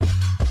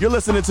You're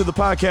listening to the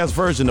podcast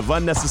version of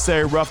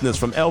Unnecessary Roughness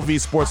from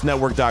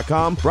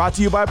LVSportsNetwork.com, brought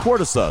to you by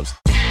Porta Subs.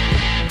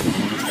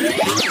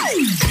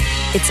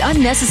 It's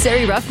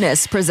Unnecessary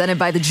Roughness, presented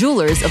by the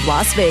Jewelers of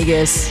Las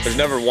Vegas. There's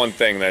never one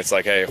thing that's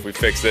like, hey, if we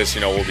fix this,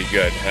 we'll be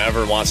good. And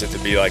everyone wants it to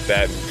be like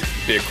that,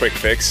 be a quick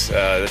fix.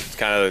 That's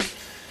kind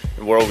of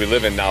the world we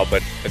live in now,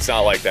 but it's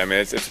not like that. I mean,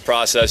 it's a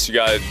process. You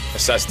got to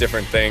assess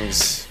different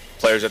things.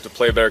 Players have to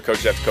play better,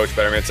 coaches have to coach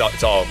better. I mean,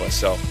 it's all of us.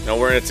 So,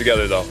 we're in it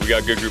together, though. We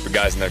got a good group of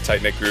guys in there,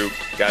 tight-knit group.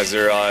 Guys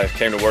that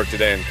came to work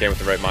today and came with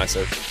the right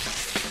mindset.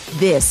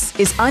 This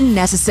is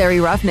Unnecessary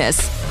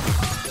Roughness.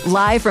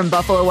 Live from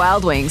Buffalo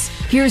Wild Wings,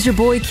 here's your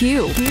boy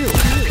Q.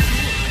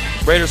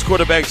 Raiders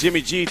quarterback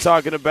Jimmy G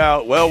talking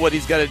about, what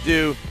he's got to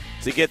do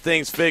to get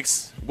things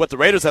fixed, what the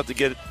Raiders have to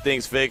get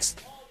things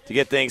fixed to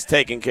get things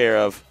taken care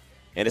of.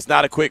 And it's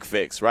not a quick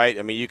fix, right?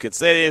 I mean, you could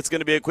say it's going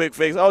to be a quick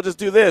fix. Oh, just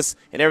do this,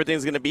 and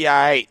everything's going to be all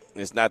right.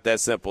 It's not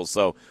that simple.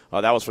 So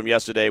that was from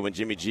yesterday when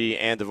Jimmy G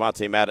and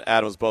Devontae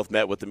Adams both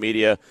met with the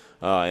media.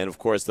 And, of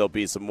course, there'll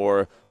be some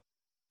more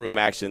room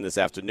action this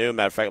afternoon.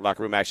 Matter of fact,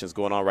 locker room action is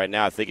going on right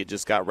now. I think it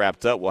just got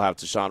wrapped up. We'll have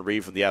Tashan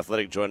Reed from The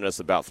Athletic joining us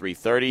about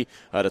 3:30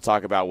 to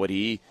talk about what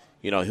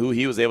who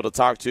he was able to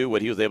talk to,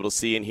 what he was able to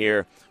see and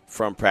hear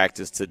from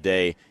practice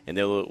today. And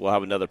then we'll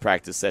have another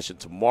practice session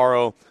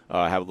tomorrow,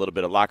 have a little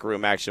bit of locker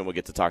room action. We'll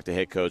get to talk to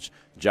head coach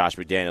Josh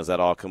McDaniels.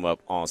 That'll all come up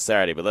on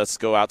Saturday. But let's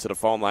go out to the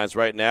phone lines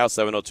right now,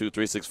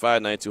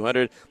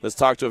 702-365-9200. Let's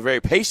talk to a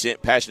very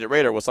patient, passionate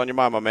Raider. What's on your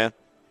mind, my man?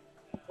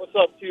 What's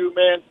up to you,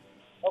 man?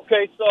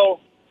 Okay, so,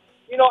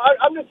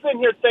 I'm just sitting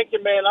here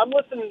thinking, man, I'm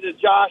listening to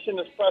Josh in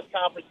his press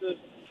conferences,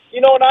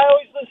 and I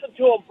always listen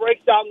to him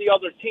break down the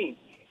other team.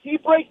 He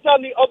breaks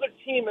down the other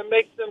team and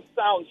makes them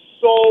sound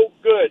so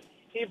good.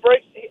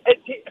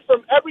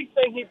 From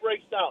everything he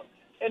breaks down.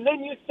 And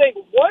then you think,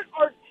 what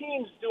are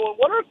teams doing?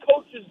 What are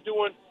coaches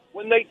doing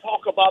when they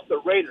talk about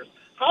the Raiders?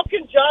 How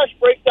can Josh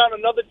break down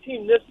another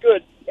team this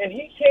good, and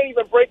he can't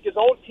even break his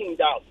own team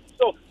down?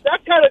 So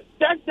that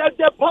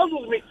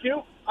puzzles me,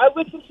 Q. I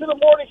listen to the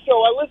morning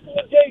show. I listen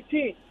to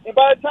JT. And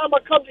by the time I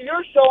come to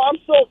your show,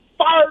 I'm so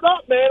fired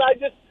up, man.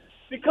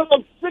 Because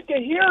I'm sick of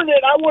hearing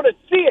it, I want to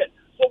see it.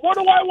 So what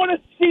do I want to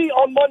see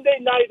on Monday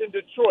night in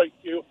Detroit,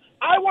 Q?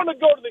 I want to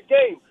go to the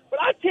game,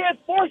 but I can't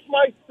force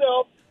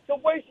myself to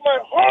waste my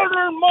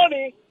hard-earned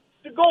money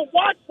to go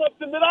watch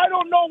something that I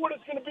don't know what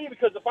it's going to be,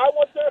 because if I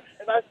went there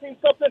and I seen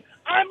something,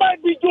 I might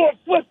be doing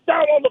flips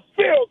down on the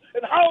field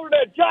and hollering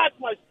at Josh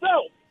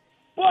myself.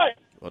 But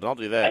don't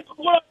do that. That's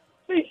what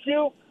I see,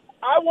 Q.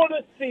 I want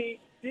to see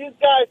these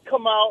guys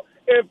come out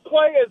and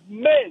play as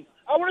men.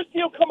 I want to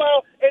see them come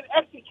out and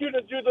execute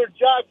and do their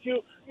job, Q.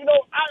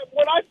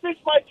 When I fish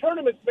my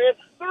tournaments, man,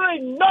 there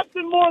ain't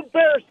nothing more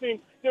embarrassing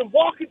than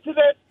walking to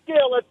that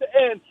scale at the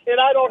end and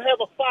I don't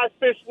have a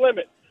 5-fish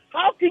limit.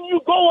 How can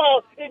you go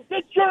out and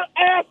get your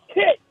ass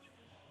kicked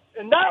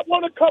and not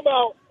want to come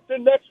out the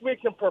next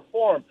week and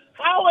perform?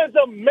 How, as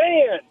a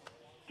man,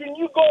 can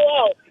you go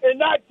out and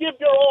not give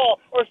your all,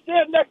 or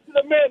stand next to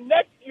the man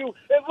next to you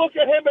and look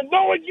at him and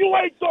knowing you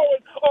ain't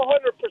going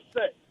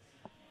 100%?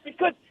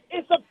 Because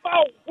it's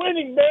about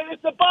winning, man.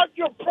 It's about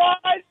your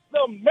pride,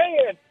 the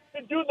man,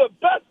 to do the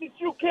best that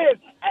you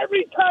can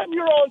every time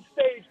you're on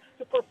stage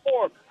to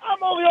perform. I'm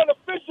only on a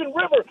fishing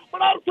river,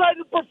 but I'm trying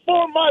to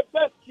perform my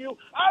best, Q.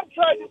 I'm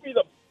trying to be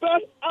the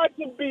best I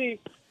can be.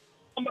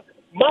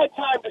 My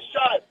time to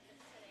shine.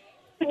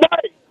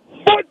 Tonight,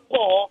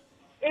 football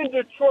in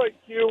Detroit,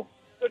 Q.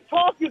 The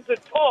talk is the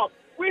talk.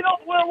 We're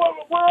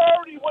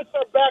already with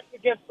our backs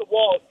against the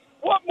walls.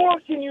 What more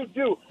can you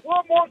do?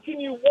 What more can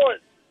you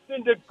want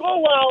than to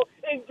go out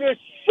and just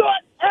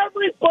shut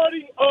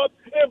everybody up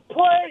and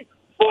play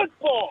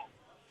football?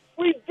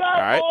 We've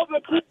got all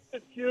the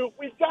pieces, Q.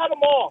 We've got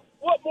them all.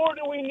 What more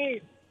do we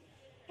need?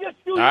 Just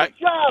do your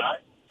job.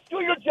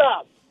 Do your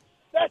job.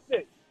 That's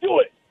it. Do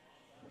it.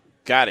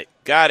 Got it.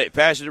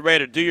 Passionate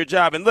Raider, do your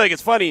job. And look,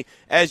 it's funny,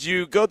 as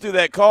you go through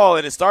that call,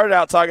 and it started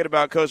out talking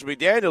about Coach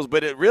McDaniels,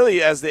 but it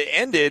really, as it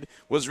ended,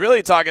 was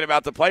really talking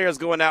about the players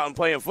going out and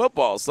playing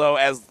football. So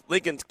as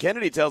Lincoln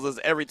Kennedy tells us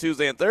every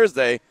Tuesday and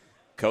Thursday,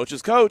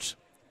 coaches coach,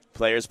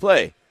 players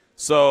play.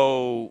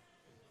 So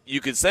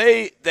you could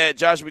say that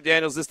Josh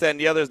McDaniels, this, that, and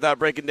the other, is not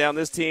breaking down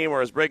this team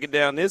or is breaking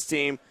down his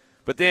team,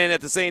 but then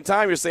at the same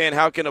time you're saying,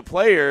 how can a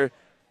player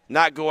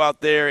not go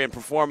out there and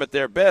perform at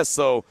their best?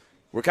 So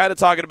we're kind of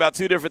talking about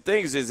two different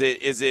things.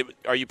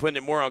 Are you putting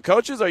it more on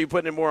coaches or are you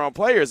putting it more on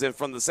players? And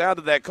from the sound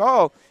of that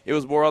call, it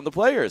was more on the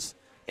players.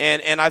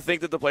 And I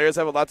think that the players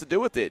have a lot to do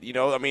with it.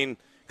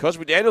 Coach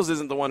McDaniels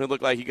isn't the one who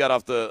looked like he got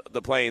off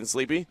the plane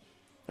sleepy.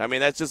 I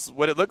mean, that's just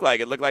what it looked like.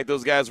 It looked like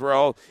those guys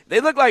were they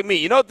look like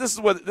me. This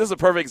is a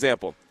perfect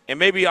example. And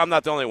maybe I'm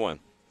not the only one.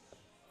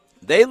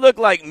 They look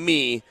like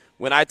me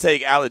when I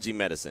take allergy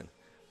medicine.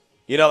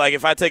 Like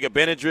if I take a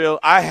Benadryl,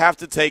 I have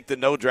to take the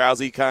no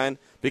drowsy kind,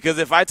 because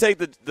if I take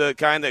the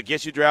kind that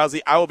gets you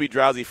drowsy, I will be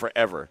drowsy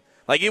forever.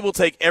 Like, it will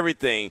take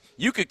everything.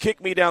 You could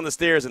kick me down the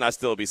stairs and I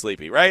still be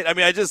sleepy, right? I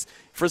mean,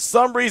 for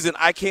some reason,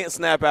 I can't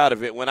snap out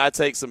of it when I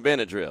take some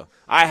Benadryl.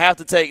 I have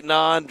to take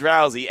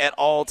non-drowsy at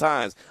all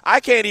times. I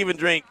can't even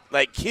drink,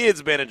 like,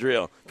 kids'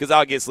 Benadryl because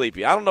I'll get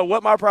sleepy. I don't know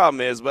what my problem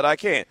is, but I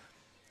can't.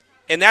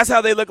 And that's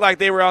how they look like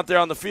they were out there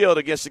on the field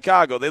against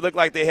Chicago. They looked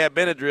like they had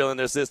Benadryl in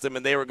their system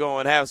and they were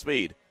going half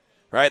speed,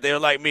 right? They were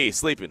like me,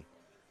 sleeping.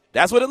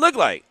 That's what it looked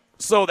like.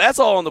 So that's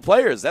all on the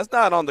players. That's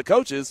not on the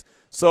coaches.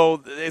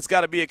 So it's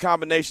got to be a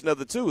combination of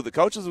the two. The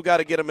coaches have got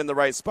to get them in the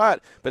right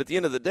spot. But at the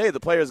end of the day, the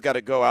players got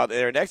to go out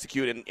there and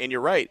execute. And you're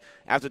right.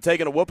 After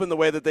taking a whooping the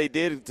way that they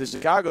did to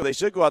Chicago, they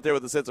should go out there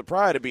with a sense of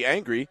pride and be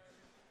angry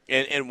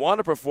and want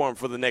to perform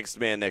for the next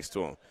man next to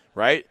them,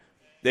 right?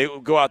 They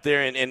go out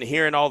there and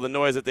hearing all the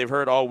noise that they've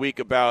heard all week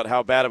about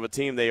how bad of a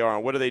team they are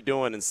and what are they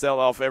doing and sell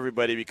off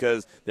everybody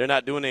because they're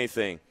not doing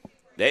anything.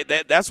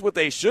 That's what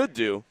they should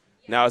do.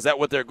 Now, is that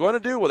what they're going to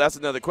do? Well, that's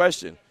another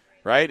question.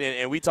 Right,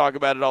 and we talk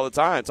about it all the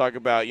time. Talk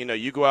about,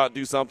 you go out and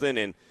do something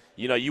and,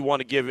 you want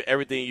to give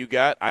everything you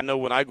got. I know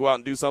when I go out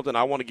and do something,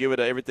 I want to give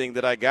it everything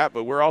that I got,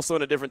 but we're also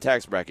in a different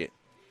tax bracket.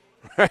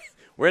 Right?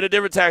 We're in a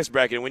different tax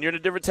bracket. When you're in a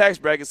different tax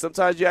bracket,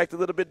 sometimes you act a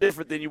little bit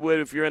different than you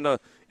would if you're in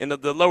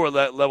the lower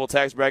level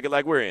tax bracket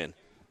like we're in.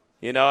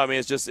 I mean,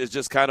 it's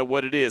just kind of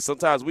what it is.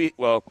 Sometimes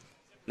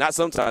not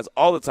sometimes,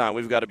 all the time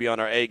we've got to be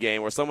on our A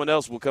game where someone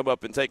else will come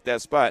up and take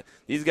that spot.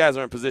 These guys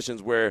are in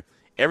positions where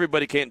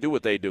everybody can't do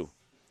what they do.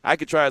 I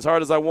could try as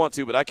hard as I want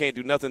to, but I can't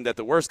do nothing that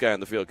the worst guy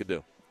on the field could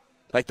do.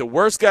 Like the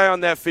worst guy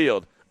on that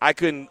field, I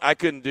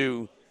couldn't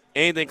do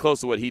anything close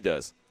to what he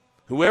does.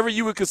 Whoever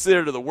you would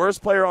consider the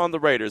worst player on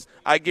the Raiders,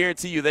 I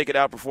guarantee you they could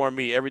outperform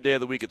me every day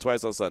of the week and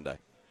twice on Sunday.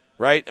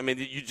 Right? I mean,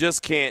 you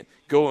just can't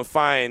go and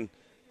find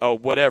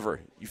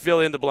whatever. You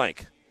fill in the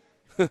blank.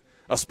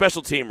 A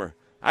special teamer.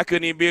 I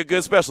couldn't even be a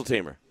good special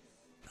teamer.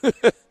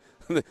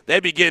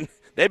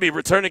 They'd be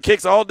returning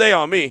kicks all day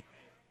on me.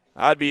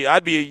 I'd be,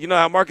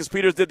 how Marcus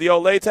Peters did the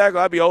Olay tackle?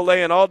 I'd be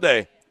Olaying all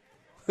day.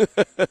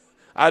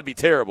 I'd be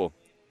terrible.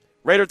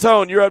 Raider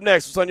Tone, you're up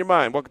next. What's on your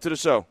mind? Welcome to the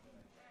show.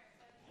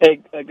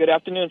 Hey, good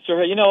afternoon,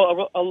 sir.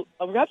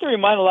 I have to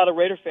remind a lot of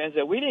Raider fans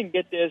that we didn't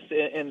get this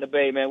in the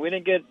Bay, man. We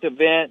didn't get to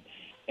vent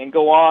and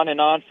go on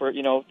and on for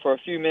a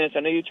few minutes.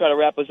 I know you try to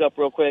wrap us up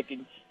real quick,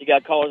 and you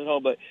got callers at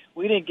home, but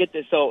we didn't get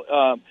this. So,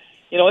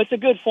 it's a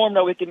good form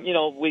that we can,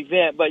 we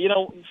vent. But,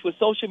 with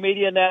social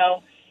media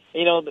now,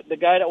 the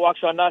guy that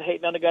walks around, not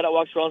hating on the guy that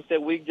walks around, said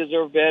we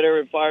deserve better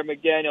and fire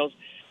McDaniels.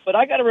 But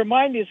I got to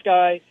remind this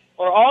guy,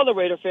 or all the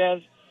Raider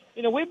fans,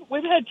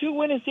 we've had 2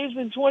 winning seasons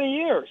in 20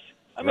 years.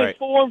 I mean, right.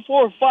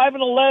 4-4,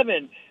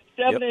 5-11,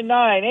 7-9,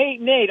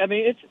 8-8. I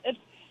mean,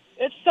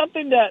 it's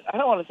something that I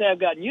don't want to say I've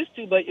gotten used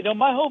to, but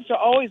my hopes are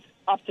always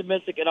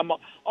optimistic and I'm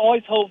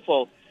always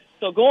hopeful.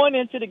 So going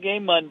into the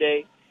game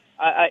Monday,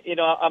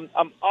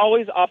 I'm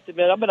always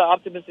optimistic. I've been an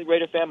optimistic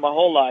Raider fan my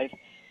whole life.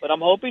 But I'm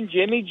hoping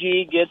Jimmy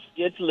G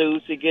gets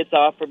loose. He gets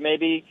off for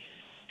maybe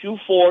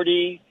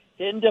 240,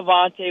 hitting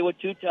Devontae with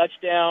 2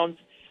 touchdowns,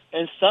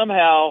 and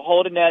somehow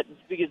holding that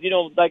because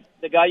like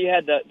the guy you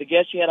had the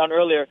guest you had on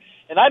earlier,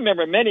 and I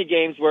remember many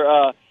games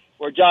where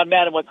John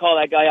Madden would call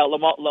that guy out,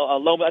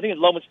 I think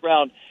it's Lomas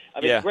Brown. I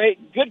mean, yeah.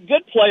 Great,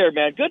 good player,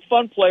 man. Good,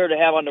 fun player to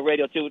have on the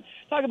radio too.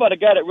 Talk about a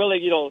guy that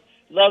really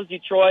loves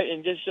Detroit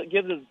and just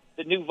gives us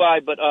the new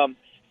vibe. But I'm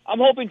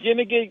hoping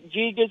Jimmy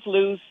G gets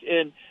loose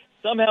and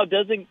somehow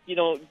doesn't,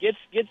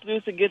 gets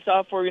loose and gets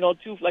off for,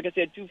 like I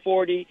said,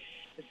 240.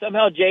 And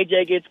somehow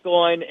JJ gets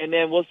going, and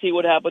then we'll see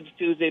what happens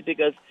Tuesday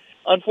because,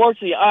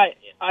 unfortunately,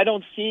 I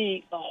don't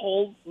see a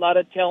whole lot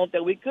of talent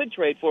that we could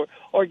trade for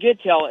or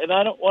get talent, and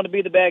I don't want to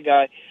be the bad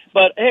guy.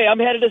 But, hey, I'm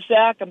headed to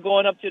SAC. I'm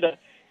going up to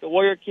the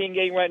Warrior King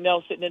game right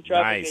now, sitting in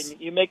traffic, Nice.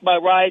 And you make my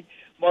ride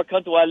more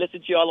comfortable. I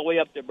listen to you all the way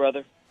up there,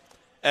 brother.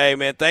 Hey,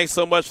 man, thanks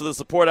so much for the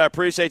support. I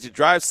appreciate you.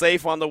 Drive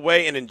safe on the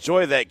way and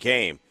enjoy that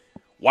game.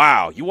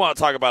 Wow, you want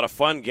to talk about a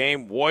fun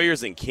game,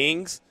 Warriors and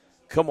Kings?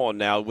 Come on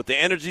now. With the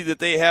energy that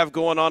they have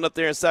going on up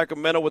there in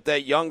Sacramento with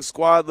that young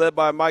squad led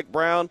by Mike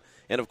Brown,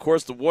 and, of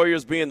course, the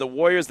Warriors being the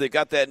Warriors, they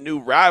got that new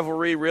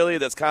rivalry, really,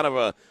 that's kind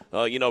of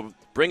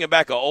bringing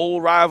back an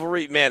old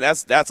rivalry. Man,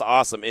 that's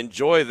awesome.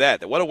 Enjoy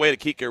that. What a way to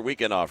kick your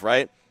weekend off,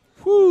 right?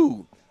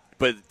 Whoo!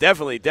 But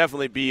definitely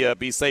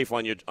be safe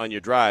on your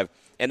drive.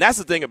 And that's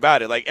the thing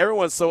about it. Like,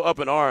 everyone's so up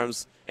in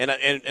arms,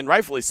 and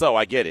rightfully so,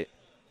 I get it,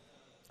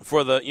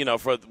 for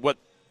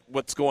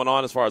what's going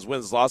on as far as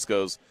wins and loss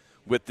goes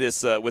with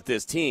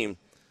this team.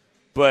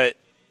 But,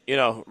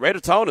 Raider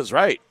Tone is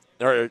right.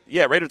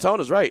 Raider Tone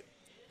is right.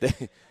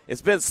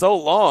 It's been so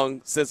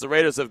long since the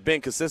Raiders have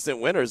been consistent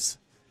winners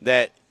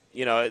that,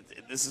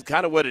 this is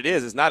kind of what it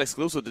is. It's not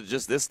exclusive to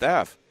just this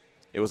staff.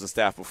 It was the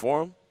staff before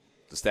them,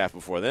 the staff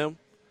before them,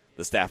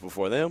 the staff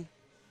before them,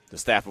 the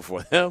staff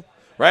before them.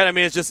 Right? I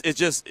mean,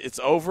 it's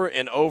over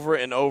and over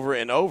and over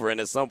and over.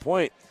 And at some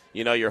point,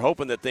 you're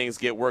hoping that things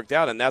get worked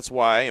out. And that's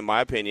why, in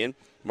my opinion,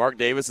 Mark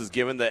Davis has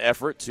given the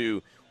effort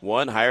to,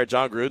 one, hire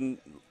John Gruden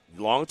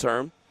long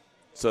term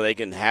so they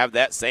can have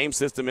that same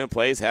system in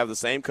place, have the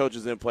same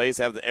coaches in place,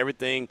 have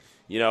everything,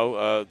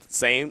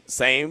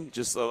 same,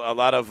 just a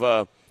lot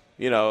of,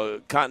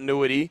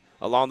 continuity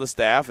along the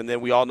staff, and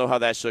then we all know how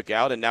that shook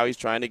out, and now he's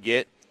trying to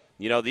get,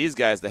 these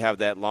guys to have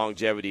that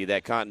longevity,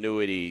 that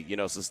continuity,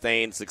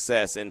 sustained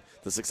success, and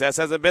the success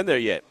hasn't been there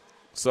yet.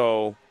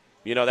 So,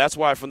 that's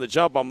why from the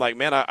jump I'm like,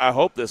 man, I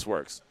hope this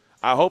works.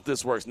 I hope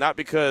this works, not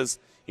because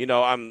 –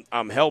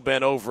 I'm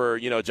hell-bent over,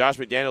 Josh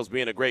McDaniels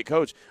being a great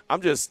coach.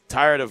 I'm just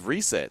tired of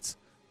resets.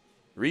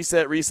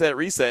 Reset.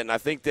 And I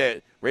think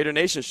that Raider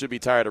Nation should be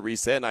tired of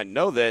reset. And I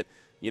know that,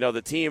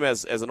 the team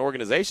as an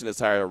organization is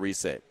tired of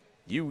reset.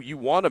 You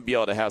want to be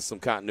able to have some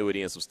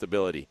continuity and some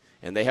stability.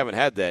 And they haven't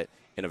had that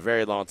in a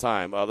very long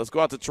time. Let's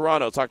go out to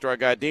Toronto, talk to our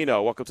guy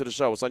Dino. Welcome to the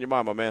show. What's on your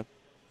mind, my man?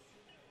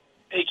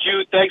 Hey,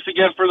 Q, thanks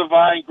again for the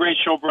Vine. Great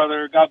show,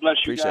 brother. God bless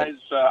you Appreciate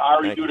guys.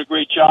 Ari doing a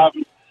great job.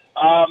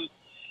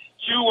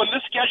 Q, when this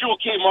schedule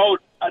came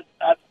out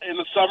in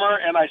the summer,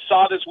 and I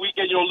saw this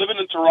weekend, living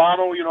in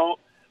Toronto,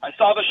 I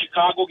saw the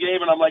Chicago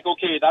game, and I'm like,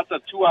 okay, that's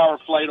a 2-hour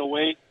flight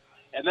away.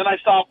 And then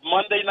I saw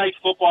Monday Night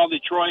Football in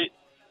Detroit.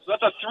 So that's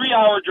a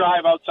 3-hour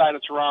drive outside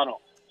of Toronto.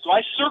 So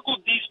I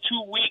circled these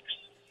 2 weeks,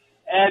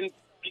 and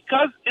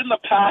because in the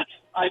past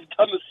I've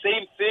done the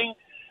same thing,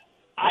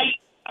 I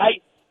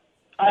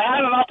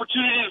had an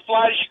opportunity to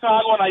fly to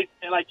Chicago,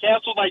 and I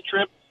canceled my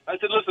trip. I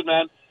said, listen,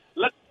 man,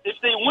 if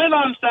they win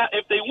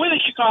in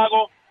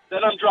Chicago,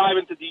 then I'm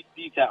driving to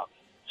D-Town.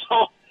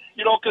 So,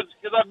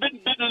 because I've been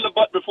bitten in the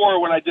butt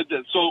before when I did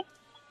this. So,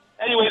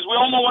 anyways, we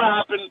all know what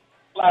happened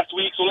last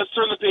week, so let's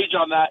turn the page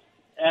on that.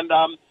 And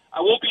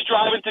I won't be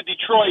driving to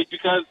Detroit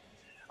because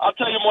I'll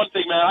tell you one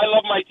thing, man. I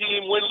love my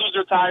team, win, lose,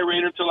 or tie,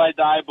 Raider till I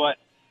die.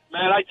 But,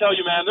 man, I tell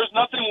you, man, there's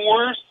nothing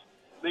worse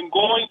than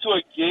going to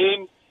a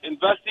game,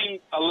 investing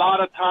a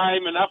lot of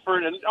time and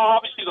effort, and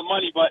obviously the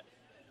money, but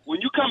when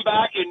you come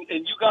back and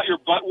you got your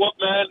butt whooped,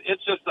 man,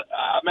 it's just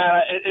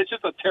it's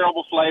just a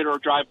terrible flight or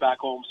a drive back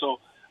home. So,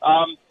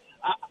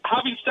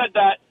 having said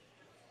that,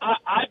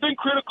 I've been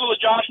critical of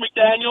Josh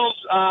McDaniels.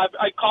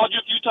 I called you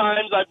a few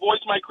times. I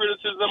voiced my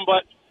criticism,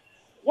 but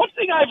one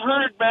thing I've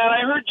heard, man,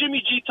 I heard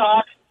Jimmy G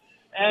talk,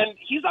 and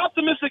he's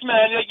optimistic,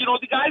 man.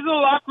 The guys in the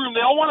locker room,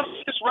 they all want to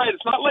make this right.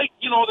 It's not like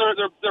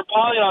they're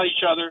piling on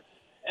each other.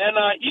 And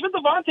even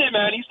Devontae,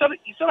 man, he said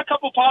a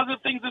couple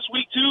positive things this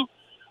week too,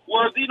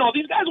 where these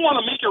guys want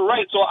to make it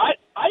right. So I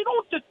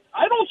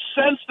don't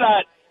sense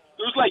that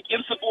there's like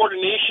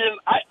insubordination.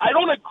 I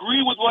don't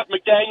agree with what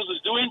McDaniels is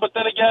doing, but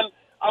then again,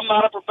 I'm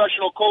not a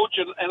professional coach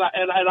and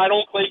I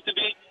don't claim to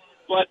be.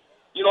 But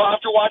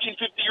after watching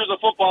 50 years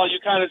of football,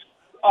 you kind of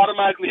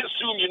automatically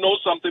assume you know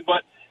something.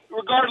 But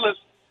regardless,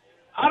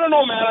 I don't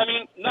know, man. I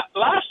mean,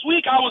 last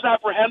week I was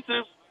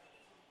apprehensive.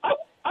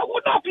 I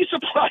would not be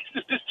surprised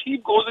if this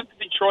team goes into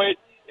Detroit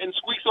and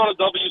squeaks on a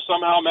W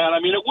somehow, man. I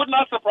mean, it would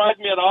not surprise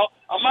me at all.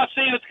 I'm not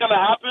saying it's going to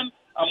happen.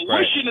 I'm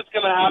wishing it's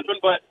going to happen,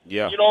 but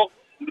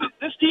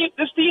this team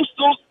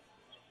still.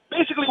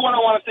 Basically, what I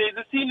want to say is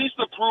this team needs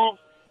to prove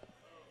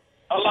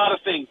a lot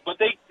of things, but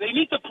they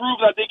need to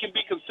prove that they can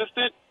be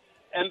consistent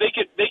and they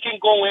can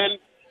go in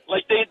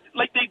like they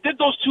did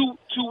those two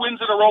wins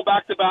in a row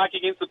back to back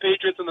against the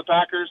Patriots and the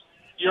Packers.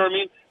 You know what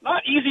I mean?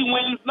 Not easy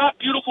wins, not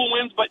beautiful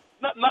wins, but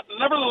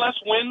nevertheless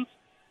wins.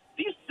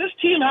 This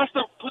team has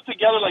to put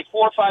together like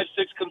 4, 5,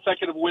 6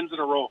 consecutive wins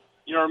in a row.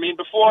 You know what I mean?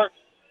 Before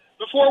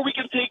we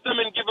can take them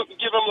and give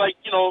them like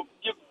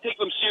take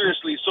them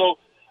seriously. So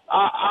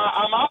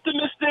I'm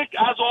optimistic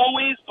as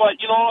always, but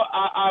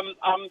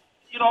I'm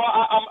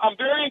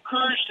very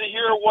encouraged to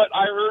hear what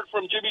I heard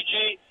from Jimmy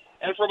G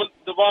and from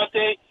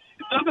Devontae.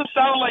 It doesn't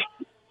sound like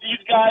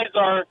these guys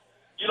are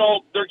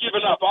they're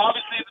giving up.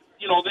 Obviously,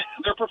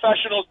 they're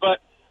professionals,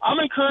 but I'm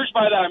encouraged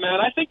by that, man.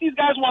 I think these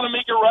guys want to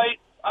make it right.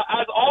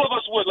 As all of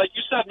us would. Like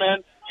you said,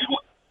 man,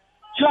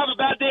 you have a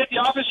bad day at the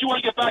office, you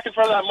want to get back in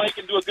front of that mic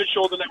and do a good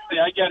show the next day.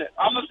 I get it.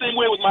 I'm the same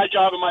way with my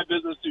job and my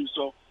business, too.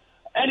 So,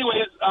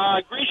 anyways,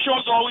 great show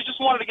as always. Just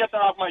wanted to get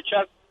that off my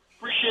chest.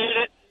 Appreciate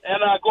it, and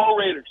go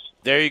Raiders.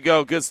 There you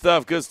go. Good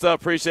stuff. Good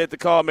stuff. Appreciate the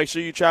call. Make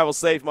sure you travel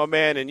safe, my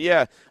man. And,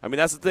 yeah, I mean,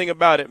 that's the thing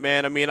about it,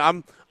 man. I mean,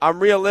 I'm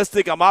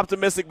realistic. I'm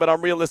optimistic, but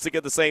I'm realistic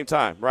at the same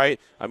time, right?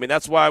 I mean,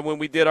 that's why when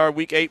we did our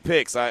Week 8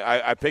 picks,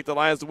 I picked the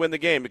Lions to win the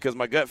game because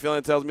my gut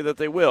feeling tells me that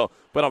they will.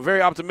 But I'm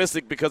very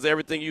optimistic because of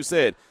everything you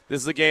said.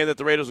 This is a game that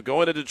the Raiders are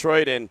going to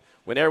Detroit, and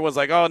when everyone's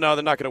like, oh, no,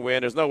 they're not going to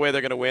win, there's no way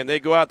they're going to win, they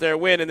go out there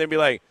and win, and then be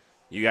like,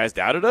 you guys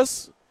doubted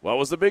us? What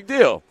was the big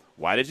deal?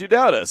 Why did you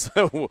doubt us?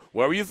 What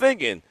were you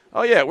thinking?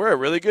 Oh, yeah, we're a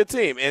really good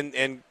team.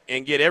 And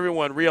get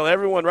everyone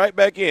right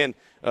back in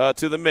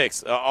to the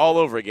mix all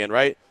over again,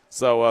 right?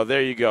 So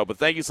there you go. But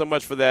thank you so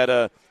much for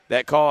that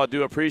call. I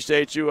do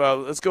appreciate you.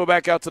 Let's go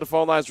back out to the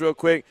phone lines real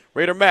quick.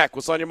 Raider Mac,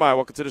 what's on your mind?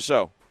 Welcome to the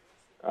show.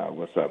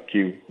 What's up,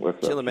 Q?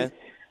 What's up? Chilling, man.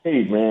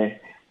 Hey, man.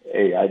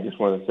 Hey, I just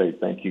want to say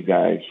thank you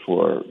guys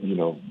for,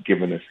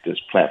 giving us this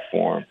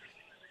platform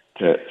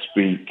to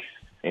speak.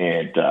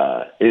 And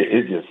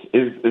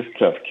it's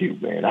tough, Q,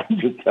 man. I'm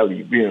just telling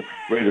you, being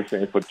a Raider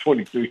fan for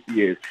 23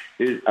 years,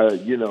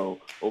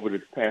 over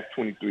the past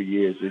 23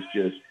 years,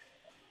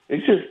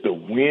 it's just the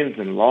wins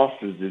and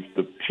losses. It's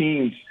the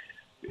teams.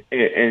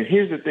 And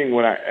here's the thing: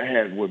 what I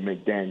had with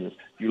McDaniels,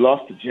 you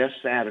lost to Jeff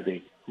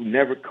Saturday, who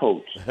never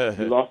coached.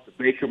 You lost to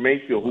Baker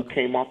Mayfield, who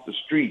came off the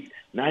street.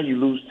 Now you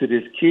lose to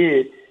this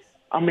kid.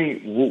 I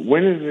mean,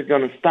 when is it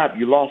going to stop?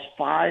 You lost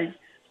 5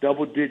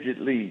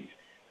 double-digit leads.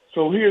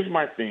 So here's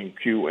my thing,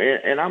 Q,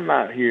 and I'm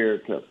not here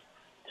to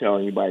tell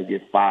anybody to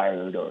get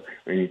fired or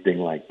anything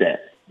like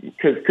that,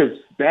 because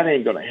that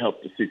ain't going to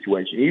help the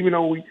situation. Even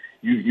though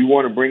you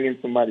want to bring in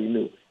somebody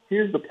new.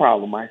 Here's the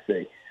problem, I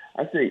say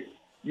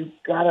you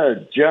got to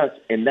adjust,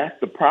 and that's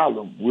the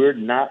problem. We're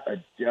not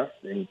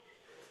adjusting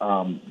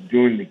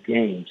during the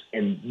games,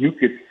 and you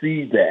could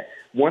see that.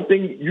 One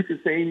thing, you can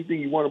say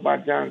anything you want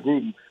about John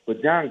Gruden,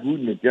 but John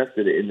Gruden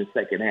adjusted it in the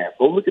second half.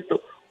 Go look at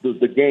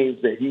the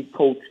games that he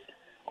coached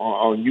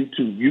on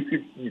YouTube.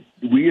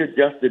 We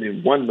adjusted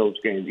and won those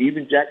games.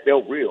 Even Jack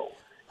Del Rio.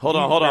 Hold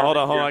on.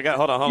 I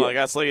got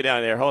to slow you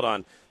down there. Hold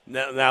on.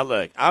 Now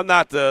look, I'm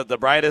not the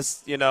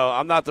brightest.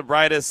 I'm not the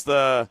brightest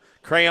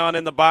crayon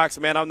in the box,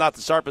 man. I'm not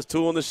the sharpest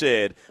tool in the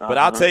shed. But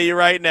I'll tell you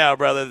right now,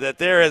 brother, that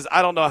there is.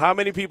 I don't know how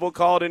many people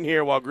called in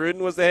here while Gruden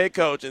was the head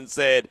coach and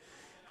said,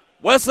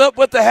 "What's up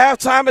with the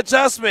halftime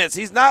adjustments?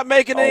 He's not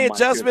making any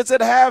adjustments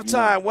at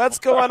halftime. What's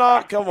going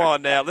on? Come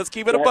on now, let's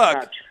keep it a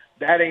buck."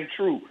 That ain't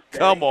true.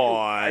 Come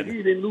on.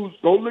 He didn't lose.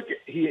 Go look at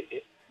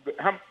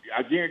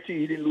I guarantee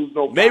he didn't lose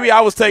no. Maybe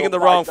I was taking the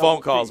wrong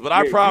phone calls, but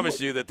I promise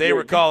you that they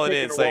were calling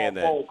in saying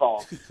that. Phone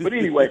calls. But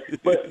anyway,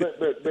 but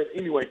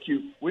anyway,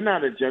 Q, we're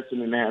not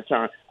adjusting in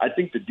halftime. I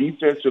think the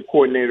defensive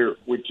coordinator,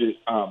 which is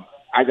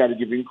I got to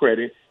give him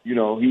credit.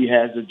 He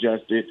has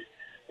adjusted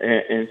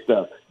and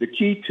stuff. The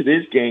key to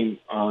this game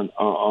on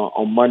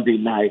Monday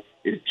night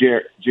is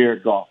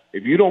Jared Goff.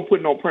 If you don't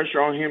put no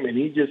pressure on him and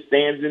he just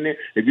stands in there,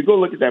 if you go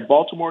look at that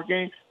Baltimore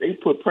game, they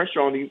put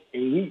pressure on him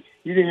and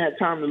he didn't have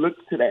time to look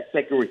to that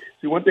second read.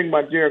 See, one thing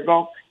about Jared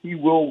Goff, he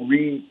will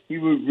read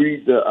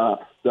the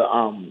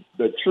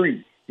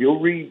tree. He'll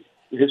read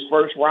his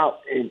first route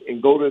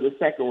and go to the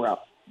second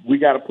route. We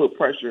got to put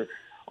pressure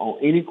on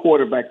any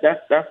quarterback.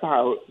 That's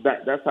how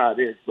it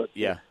is. But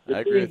yeah, the I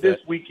agree thing this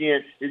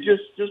weekend is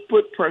just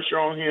put pressure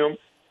on him.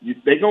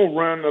 They're gonna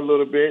run a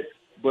little bit,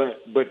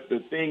 but the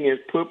thing is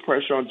put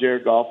pressure on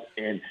Jared Goff,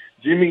 and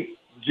Jimmy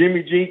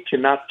G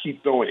cannot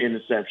keep throwing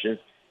interceptions,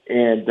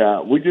 and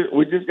we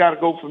just got to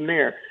go from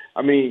there.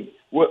 I mean,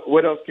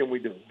 what else can we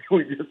do?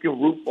 We just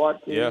can root for our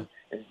team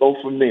and go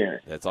from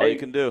there. That's all you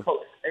can do.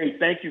 Hey,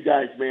 thank you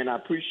guys, man. I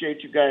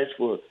appreciate you guys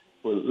for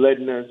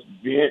letting us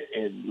vent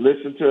and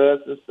listen to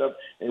us and stuff.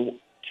 And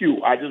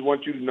Q, I just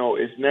want you to know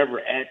it's never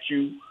at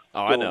you.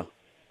 Oh, so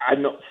I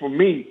know. For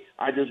me,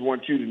 I just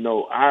want you to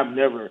know I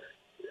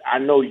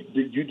know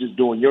you're just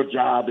doing your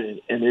job,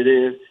 and it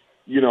is,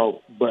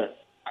 but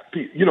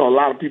a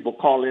lot of people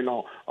call in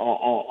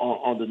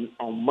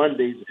on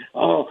Mondays.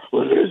 Oh,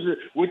 well,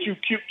 what you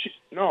Q?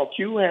 No,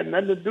 Q had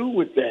nothing to do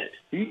with that.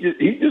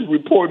 He just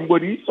reporting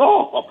what he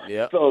saw.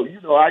 Yeah. So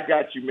I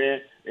got you,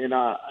 man. And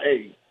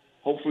hey,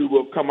 hopefully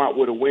we'll come out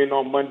with a win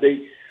on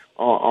Monday,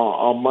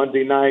 on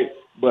Monday night.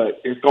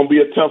 But it's gonna be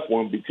a tough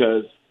one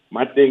because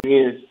my thing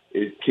is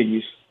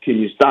can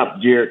you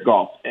stop Jared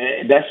Goff?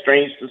 And that's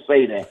strange to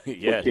say that.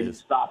 Yeah, but can you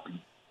stop him?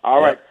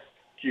 All right,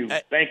 Q.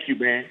 Thank you,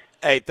 man.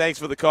 Hey, thanks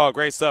for the call.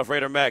 Great stuff,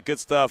 Raider Matt. Good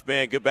stuff,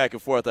 man. Good back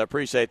and forth. I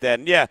appreciate that.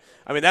 And, yeah,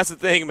 I mean, that's the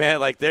thing,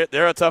 man. Like,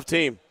 they're a tough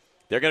team.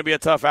 They're going to be a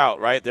tough out,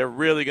 right? They're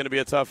really going to be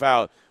a tough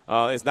out.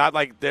 It's not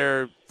like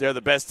they're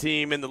the best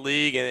team in the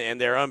league and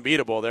they're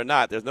unbeatable. They're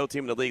not. There's no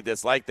team in the league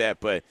that's like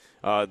that. But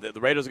the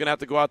Raiders are going to have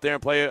to go out there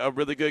and play a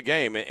really good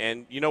game.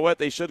 And you know what?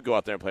 They should go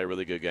out there and play a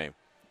really good game.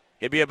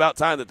 It'd be about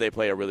time that they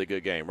play a really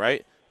good game,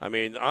 right? I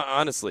mean,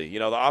 honestly,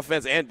 the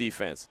offense and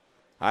defense.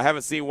 I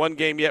haven't seen one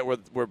game yet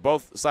where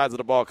both sides of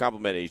the ball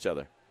complemented each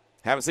other.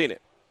 Haven't seen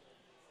it.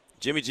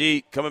 Jimmy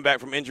G coming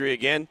back from injury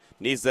again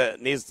needs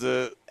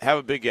to have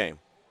a big game.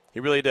 He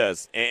really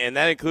does, and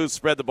that includes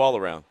spread the ball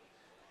around,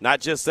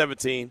 not just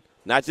 17,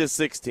 not just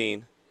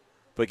 16,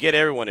 but get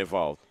everyone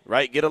involved.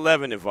 Right? Get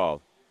 11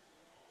 involved,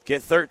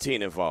 get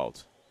 13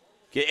 involved,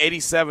 get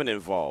 87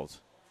 involved.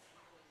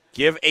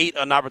 Give 8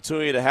 an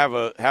opportunity to have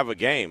a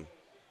game.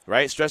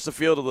 Right? Stretch the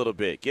field a little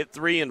bit. Get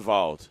 3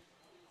 involved.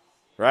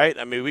 Right?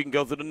 I mean, we can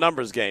go through the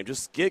numbers game.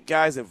 Just get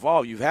guys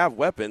involved. You have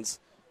weapons.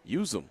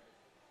 Use them.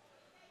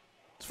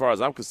 As far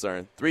as I'm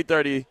concerned.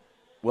 3:30,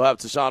 we'll have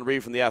Tashan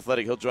Reed from The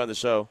Athletic. He'll join the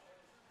show.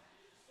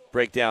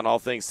 Break down all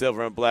things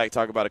silver and black.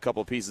 Talk about a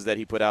couple of pieces that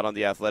he put out on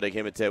The Athletic.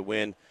 Him and Ted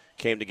Wynn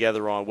came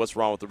together on what's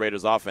wrong with the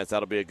Raiders offense.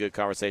 That'll be a good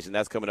conversation.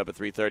 That's coming up at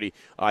 3:30.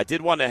 I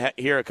did want to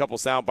hear a couple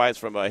sound bites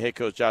from head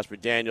coach Josh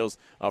McDaniels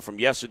from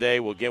yesterday.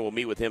 We'll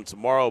meet with him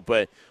tomorrow.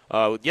 But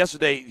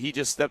yesterday he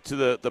just stepped to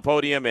the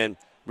podium and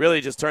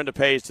really just turned the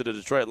page to the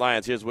Detroit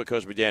Lions. Here's what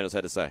Coach McDaniels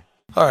had to say.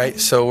 All right,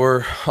 so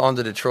we're on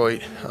to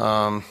Detroit.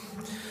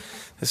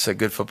 This is a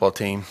good football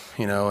team,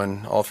 in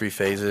all 3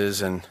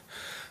 phases, and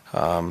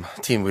a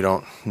team we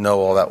don't know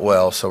all that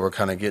well, so we're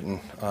kind of getting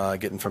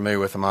familiar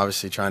with them,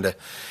 obviously trying to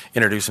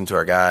introduce them to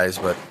our guys,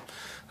 but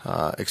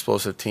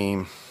explosive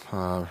team,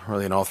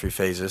 really in all 3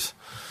 phases.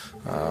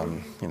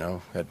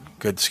 Got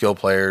good skill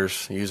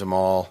players, use them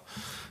all.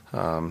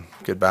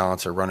 good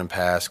balance of running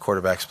pass.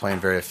 Quarterback's playing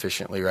very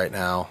efficiently right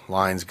now.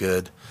 Line's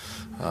good.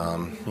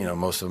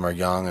 Most of them are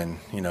young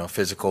and,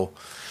 physical.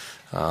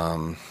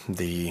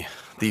 The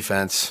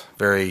defense,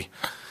 very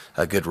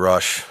a good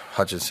rush.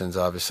 Hutchinson's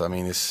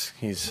obviously,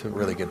 he's a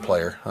really good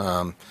player.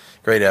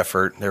 Great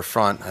effort. Their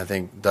front, I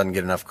think, doesn't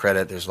get enough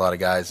credit. There's a lot of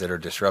guys that are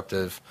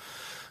disruptive.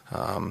 2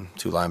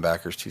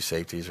 linebackers, 2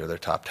 safeties are their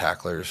top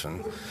tacklers,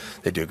 and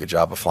they do a good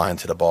job of flying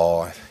to the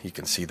ball. You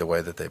can see the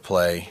way that they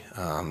play,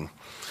 and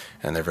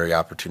they're very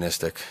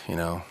opportunistic,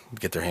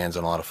 get their hands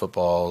on a lot of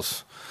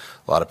footballs,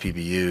 a lot of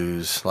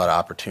PBUs, a lot of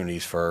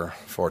opportunities for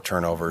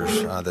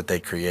turnovers that they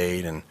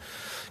create. And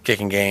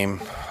kicking game,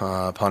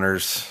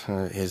 punters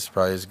is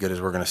probably as good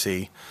as we're going to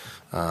see.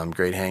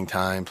 Great hang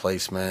time,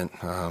 placement.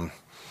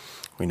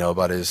 We know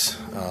about his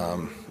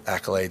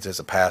accolades as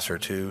a passer,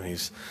 too.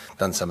 He's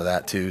done some of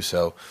that, too.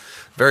 So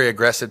very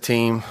aggressive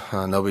team.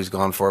 Nobody's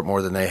gone for it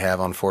more than they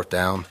have on 4th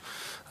down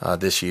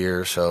this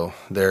year. So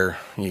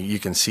you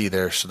can see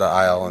their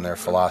style and their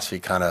philosophy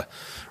kind of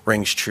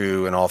rings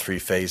true in all 3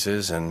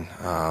 phases. And,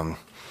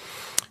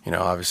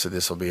 obviously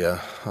this will be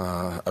a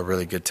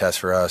really good test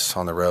for us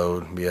on the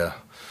road. Be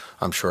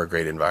I'm sure, a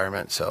great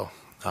environment. So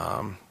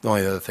the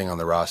only other thing on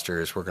the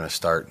roster is we're going to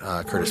start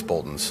Curtis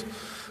Bolton's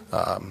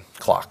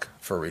clock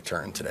for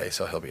return today,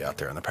 so he'll be out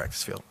there on the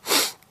practice field.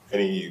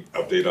 Any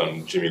update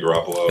on Jimmy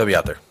Garoppolo? He'll be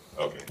out there.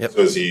 Okay. Yep. So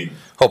is he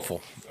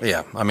hopeful?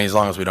 Yeah. As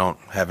long as we don't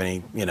have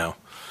any,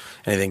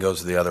 anything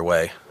goes the other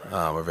way,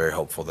 we're very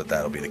hopeful that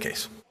that'll be the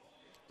case.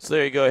 So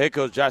there you go, head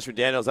coach Josh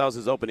McDaniels. That was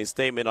his opening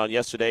statement on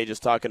yesterday,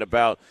 just talking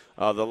about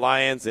the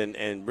Lions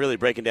and really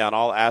breaking down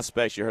all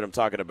aspects. You heard him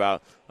talking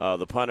about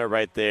the punter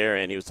right there,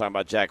 and he was talking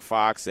about Jack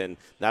Fox. And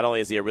not only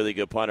is he a really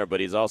good punter, but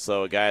he's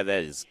also a guy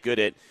that is good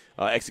at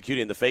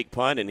executing the fake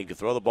punt, and he can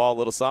throw the ball a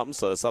little something.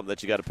 So it's something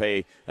that you got to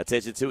pay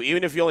attention to.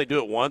 Even if you only do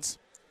it once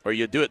or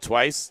you do it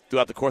twice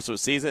throughout the course of a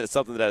season, it's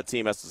something that a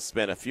team has to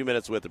spend a few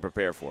minutes with to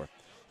prepare for.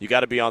 You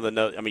got to be on the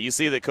note. You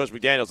see that Coach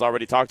McDaniels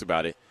already talked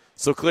about it.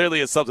 So clearly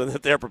it's something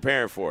that they're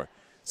preparing for.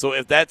 So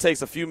if that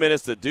takes a few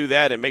minutes to do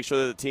that and make sure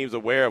that the team's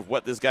aware of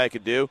what this guy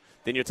could do,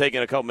 then you're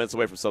taking a couple minutes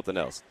away from something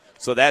else.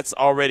 So that's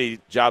already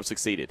job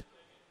succeeded,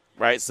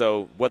 right?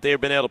 So what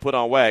they've been able to put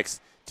on wax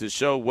to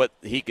show what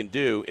he can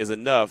do is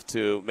enough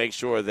to make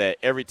sure that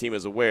every team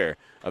is aware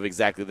of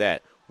exactly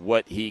that,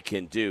 what he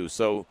can do.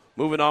 So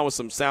moving on with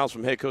some sounds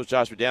from head coach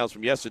Josh McDaniels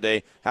from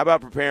yesterday, how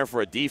about preparing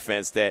for a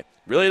defense that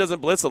really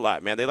doesn't blitz a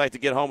lot, man? They like to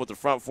get home with the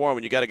front four.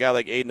 When you got a guy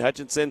like Aiden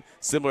Hutchinson,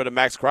 similar to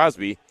Max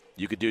Crosby,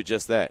 you could do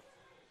just that.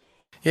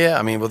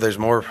 Yeah, there's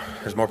more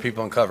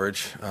people in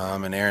coverage,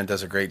 and Aaron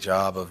does a great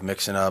job of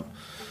mixing up.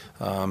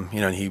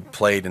 And he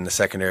played in the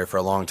secondary for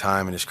a long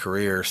time in his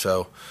career,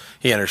 so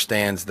he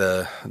understands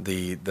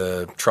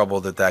the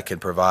trouble that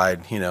could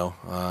provide,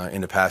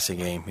 in the passing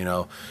game.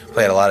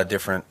 Played a lot of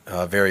different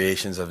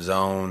variations of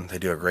zone. They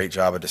do a great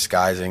job of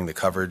disguising the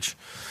coverage.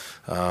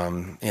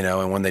 And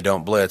when they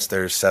don't blitz,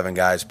 there's 7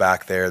 guys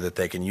back there that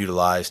they can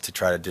utilize to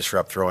try to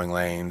disrupt throwing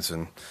lanes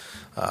and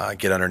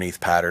get underneath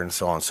patterns,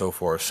 so on and so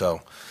forth.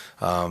 So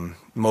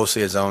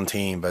mostly a zone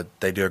team, but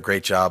they do a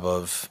great job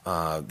of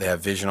they have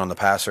vision on the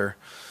passer.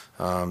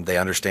 They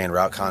understand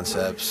route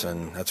concepts,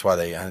 and that's why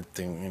I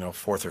think,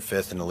 4th or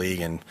 5th in the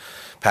league in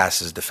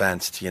passes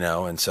defensed,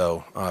 And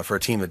so for a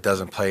team that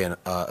doesn't play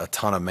a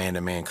ton of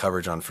man-to-man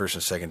coverage on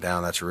 1st and 2nd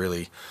down, that's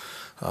really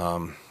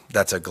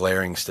that's a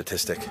glaring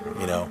statistic.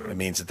 It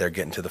means that they're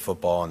getting to the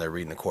football and they're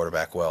reading the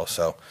quarterback well.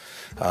 So,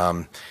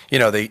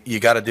 you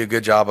got to do a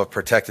good job of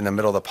protecting the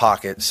middle of the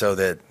pocket so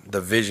that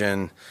the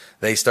vision,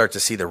 they start to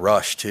see the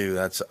rush too.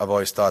 I've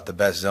always thought the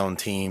best zone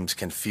teams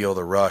can feel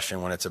the rush,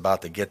 and when it's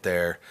about to get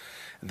there,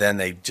 then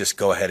they just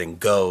go ahead and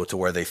go to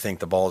where they think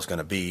the ball is going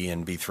to be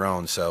and be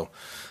thrown. So,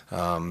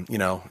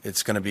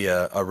 it's going to be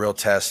a real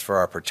test for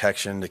our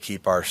protection to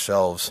keep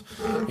ourselves,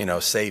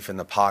 safe in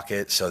the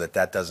pocket so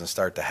that doesn't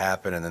start to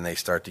happen, and then they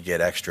start to get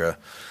extra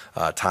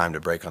time to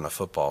break on the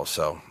football.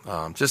 So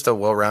just a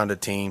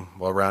well-rounded team,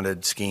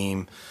 well-rounded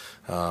scheme.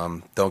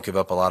 Don't give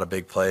up a lot of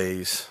big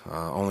plays.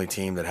 Only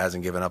team that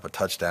hasn't given up a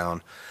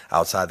touchdown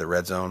outside the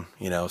red zone,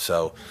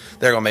 So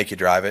they're going to make you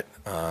drive it,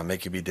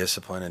 make you be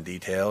disciplined and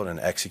detailed and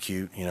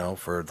execute,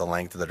 for the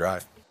length of the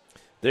drive.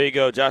 There you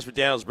go. Josh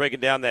McDaniels breaking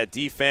down that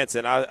defense.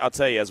 And I'll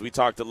tell you, as we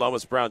talked to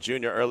Lomas Brown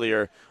Jr.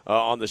 earlier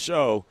on the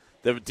show,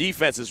 the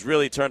defense has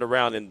really turned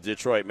around in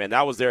Detroit, man.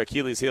 That was their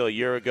Achilles heel a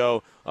year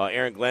ago.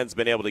 Aaron Glenn's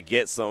been able to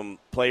get some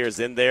players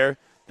in there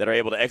that are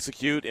able to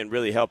execute and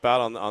really help out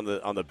on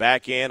the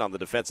back end, on the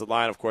defensive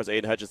line. Of course,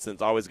 Aiden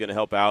Hutchinson's always going to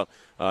help out.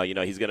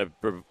 He's going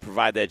to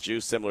provide that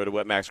juice similar to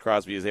what Max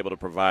Crosby is able to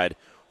provide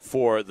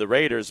for the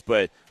Raiders.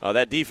 But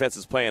that defense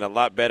is playing a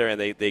lot better,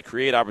 and they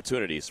create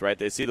opportunities, right?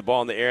 They see the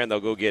ball in the air, and they'll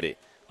go get it.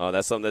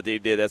 That's something that they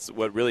did. That's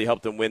what really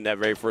helped them win that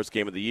very first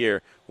game of the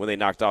year when they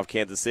knocked off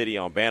Kansas City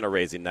on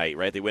banner-raising night,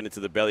 right? They went into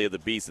the belly of the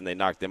beast, and they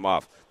knocked them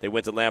off. They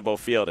went to Lambeau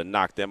Field and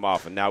knocked them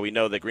off. And now we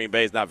know that Green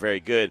Bay is not very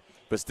good,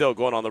 but still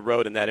going on the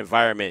road in that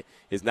environment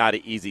is not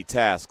an easy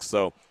task.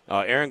 So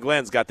Aaron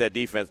Glenn's got that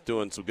defense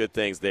doing some good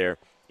things there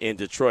in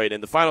Detroit.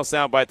 And the final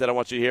soundbite that I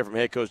want you to hear from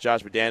head coach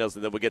Josh McDaniels,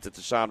 and then we'll get to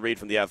Tashan Reed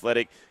from The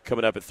Athletic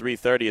coming up at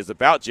 3:30, is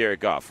about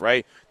Jared Goff,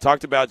 right?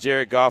 Talked about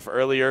Jared Goff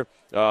earlier.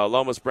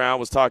 Lomas Brown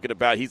was talking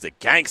about he's a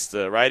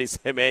gangster, right? He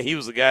said, man, he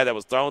was a guy that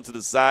was thrown to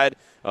the side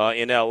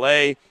in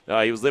L.A.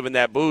 He was living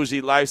that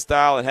bougie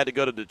lifestyle and had to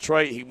go to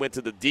Detroit. He went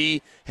to the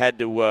D, had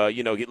to,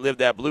 live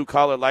that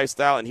blue-collar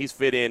lifestyle, and he's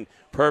fit in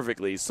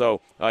perfectly.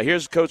 So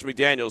here's Coach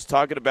McDaniels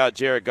talking about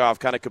Jared Goff,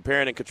 kind of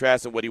comparing and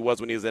contrasting what he was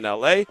when he was in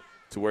L.A.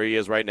 to where he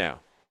is right now.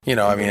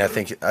 I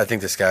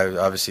think this guy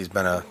obviously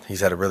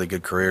he's had a really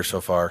good career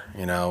so far,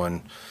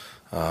 and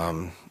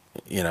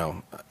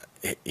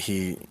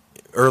he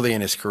early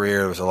in his career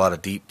there was a lot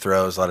of deep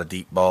throws, a lot of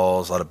deep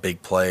balls, a lot of big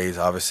plays.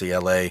 Obviously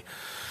LA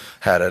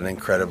had an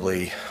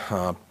incredibly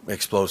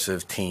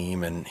explosive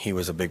team, and he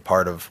was a big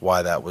part of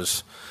why that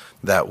was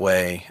that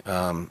way.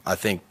 I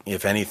think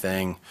if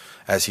anything,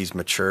 as he's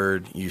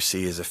matured, you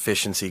see his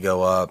efficiency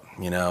go up,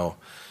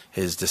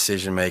 his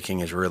decision making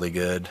is really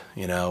good.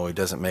 He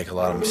doesn't make a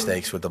lot of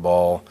mistakes with the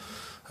ball.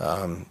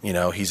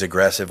 He's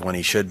aggressive when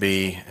he should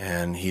be,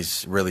 and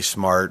he's really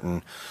smart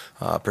and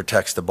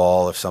protects the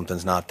ball if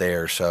something's not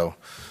there. So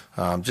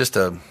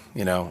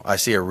I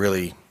see a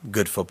really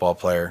good football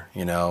player,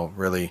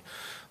 really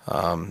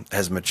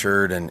has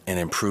matured and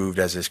improved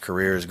as his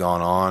career has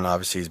gone on.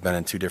 Obviously, he's been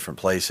in two different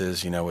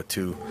places, with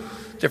two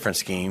different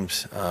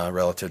schemes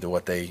relative to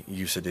what they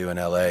used to do in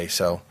L.A.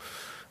 So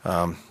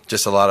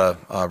just a lot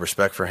of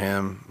respect for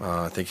him.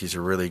 I think he's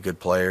a really good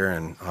player,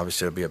 and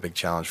obviously it'll be a big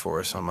challenge for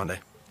us on Monday.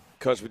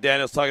 Coach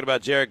McDaniels talking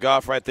about Jared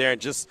Goff right there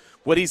and just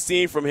what he's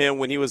seen from him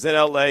when he was in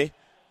L.A.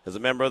 as a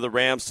member of the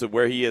Rams to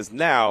where he is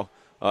now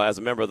as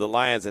a member of the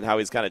Lions, and how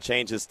he's kind of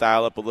changed his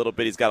style up a little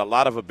bit. He's got a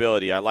lot of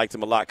ability. I liked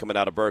him a lot coming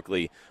out of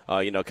Berkeley.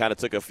 Kind of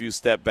took a few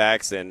step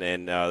backs, and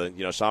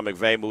Sean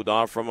McVay moved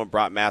on from him,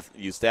 brought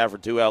Matthew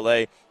Stafford to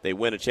L.A. They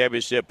win a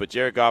championship, but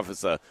Jared Goff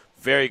is a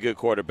very good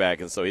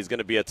quarterback, and so he's going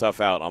to be a tough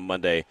out on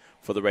Monday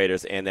for the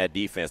Raiders and that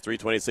defense.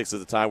 3:26 is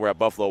the time. We're at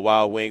Buffalo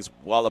Wild Wings,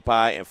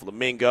 Wallapai, and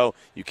Flamingo.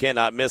 You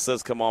cannot miss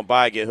us. Come on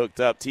by, get hooked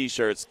up.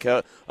 T-shirts,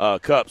 cups,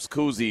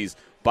 koozies,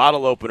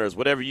 bottle openers,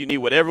 whatever you need,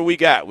 whatever we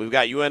got. We've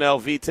got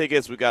UNLV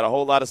tickets. We've got a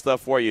whole lot of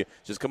stuff for you.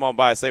 Just come on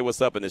by, say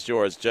what's up, and it's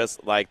yours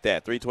just like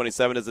that.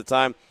 3:27 is the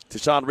time.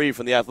 Tashan Reed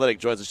from The Athletic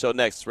joins the show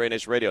next. Ray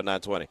Nation Radio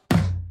 920.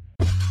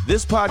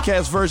 This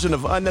podcast version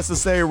of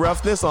Unnecessary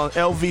Roughness on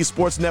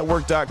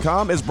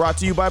LVSportsNetwork.com is brought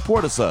to you by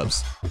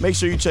Portasubs. Make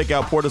sure you check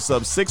out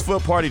Portasubs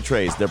 6-foot party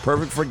trays. They're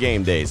perfect for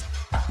game days.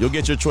 You'll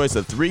get your choice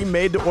of 3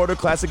 made-to-order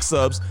classic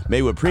subs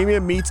made with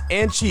premium meats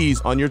and cheese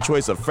on your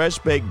choice of fresh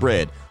baked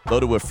bread,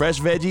 loaded with fresh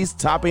veggies,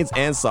 toppings,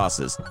 and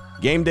sauces.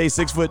 Game day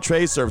 6-foot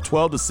trays serve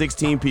 12 to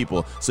 16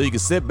 people, so you can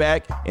sit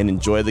back and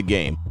enjoy the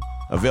game.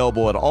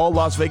 Available at all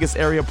Las Vegas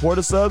area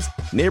Portasubs,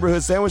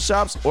 neighborhood sandwich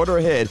shops. Order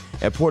ahead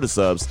at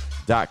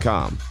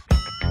portasubs.com.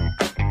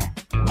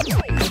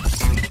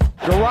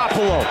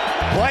 Garoppolo,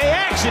 play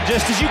action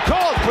just as you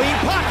called. Clean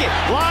pocket,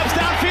 lobs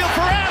downfield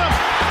for Adams.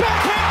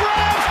 Backhand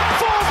grabs,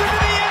 falls into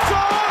the end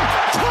zone.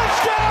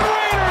 Touchdown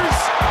Raiders!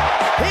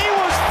 He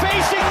was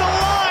facing the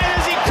line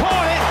as he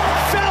caught it,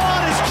 fell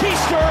on his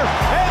keister,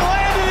 and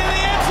landed in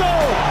the end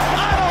zone.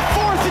 On a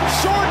 4th and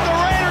short, the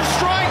Raiders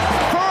strike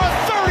for a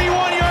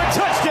 31-yard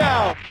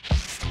touchdown.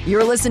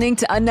 You're listening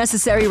to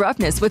Unnecessary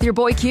Roughness with your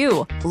boy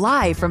Q,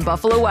 live from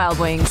Buffalo Wild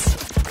Wings.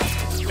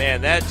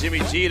 Man, that Jimmy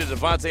G to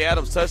Devontae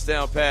Adams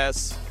touchdown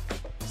pass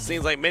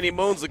seems like many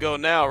moons ago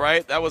now,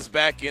 right? That was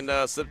back in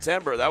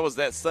September. That was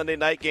that Sunday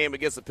night game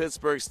against the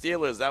Pittsburgh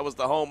Steelers. That was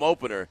the home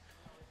opener.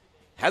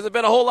 Hasn't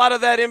been a whole lot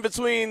of that in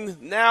between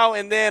now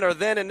and then, or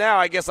then and now,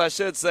 I guess I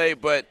should say,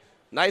 but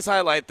nice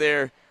highlight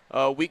there.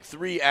 Week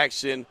 3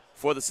 action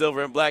for the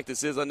Silver and Black.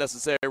 This is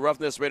Unnecessary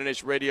Roughness, Raider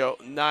Nation Radio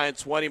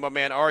 920. My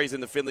man Ari's in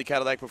the Findlay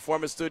Cadillac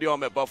Performance Studio.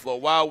 I'm at Buffalo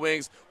Wild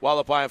Wings.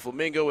 Wallapai and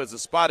Flamingo is the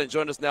spot. And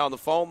joining us now on the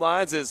phone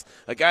lines is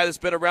a guy that's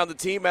been around the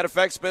team. Matter of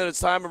fact, spending his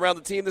time around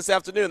the team this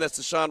afternoon. That's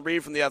Tashan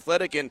Reed from The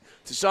Athletic. And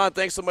Tashan,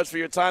 thanks so much for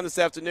your time this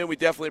afternoon. We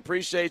definitely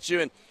appreciate you.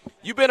 And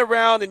you've been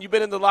around and you've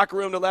been in the locker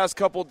room the last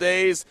couple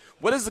days.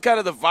 What is the kind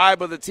of the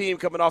vibe of the team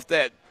coming off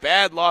that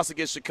bad loss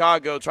against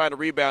Chicago, trying to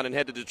rebound and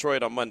head to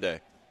Detroit on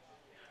Monday?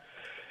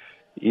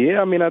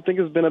 Yeah, I think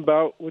it's been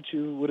about what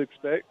you would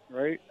expect,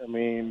 right?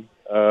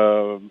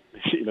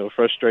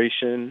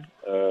 Frustration,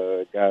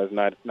 guys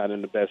not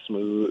in the best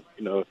mood,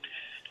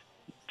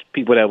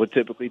 people that would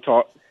typically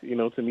talk,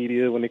 to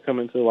media when they come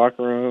into the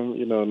locker room,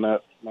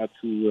 not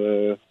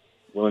too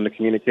willing to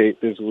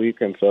communicate this week.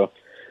 And so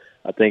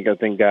I think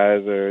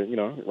guys are,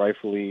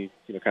 rightfully,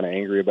 kind of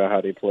angry about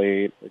how they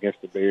played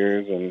against the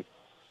Bears and,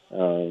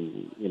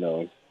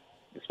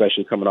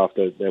 especially coming off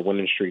that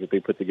winning streak that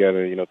they put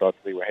together, thought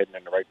that they were heading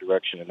in the right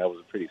direction, and that was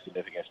a pretty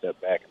significant step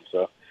back. And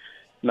so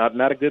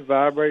not a good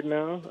vibe right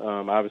now.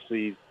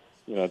 Obviously,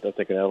 I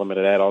think an element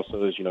of that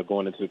also is,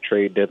 going into the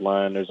trade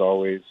deadline, there's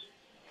always,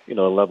 a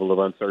level of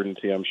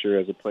uncertainty, I'm sure,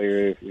 as a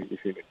player,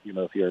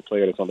 if you're a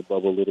player that's on the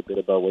bubble a little bit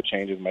about what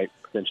changes might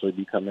potentially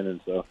be coming.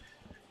 And so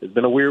it's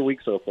been a weird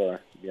week so far,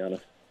 to be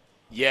honest.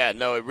 Yeah,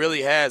 no, it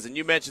really has. And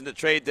you mentioned the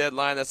trade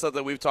deadline. That's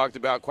something we've talked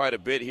about quite a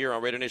bit here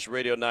on Raider Nation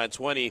Radio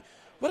 920.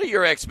 What are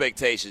your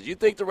expectations? You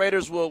think the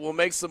Raiders will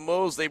make some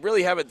moves? They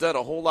really haven't done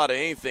a whole lot of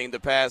anything the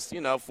past,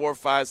 4,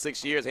 5,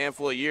 6 years,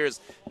 handful of years,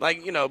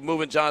 like,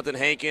 moving Jonathan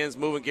Hankins,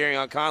 moving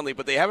Garyon Conley,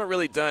 but they haven't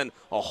really done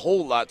a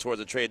whole lot towards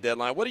the trade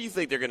deadline. What do you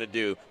think they're going to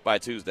do by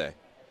Tuesday?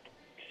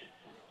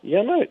 Yeah,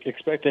 I'm not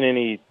expecting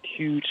any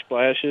huge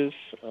splashes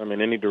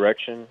in any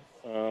direction,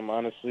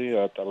 honestly.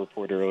 I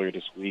reported earlier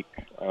this week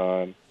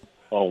on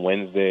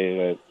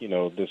Wednesday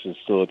that, this is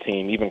still a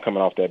team, even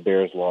coming off that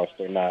Bears loss,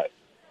 they're not,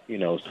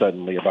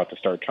 suddenly about to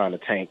start trying to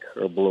tank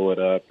or blow it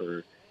up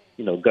or,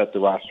 gut the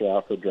roster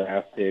out for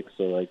draft picks.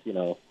 So,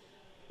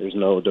 there's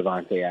no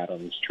Devontae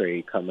Adams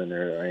trade coming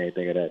or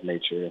anything of that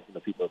nature.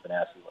 People have been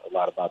asking a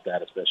lot about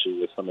that, especially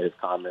with some of his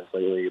comments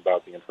lately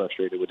about being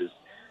frustrated with his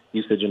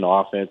usage in the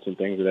offense and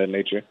things of that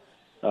nature.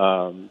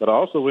 But I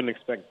also wouldn't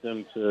expect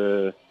them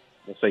to,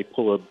 let's say,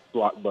 pull a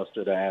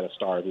blockbuster to add a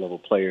star-level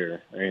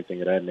player or anything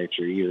of that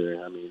nature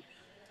either. I mean,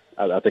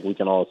 I think we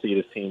can all see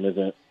this team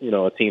isn't,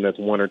 a team that's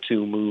one or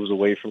two moves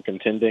away from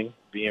contending,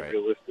 being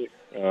realistic.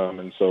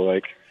 And so,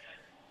 like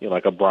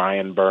a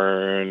Brian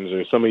Burns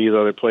or some of these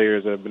other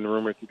players that have been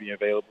rumored to be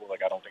available,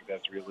 I don't think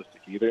that's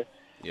realistic either.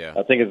 Yeah.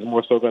 I think it's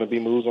more so going to be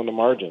moves on the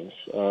margins,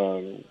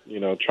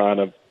 trying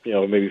to,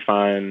 maybe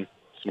find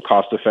some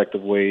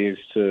cost-effective ways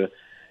to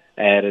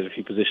add at a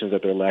few positions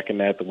that they're lacking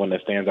at. The one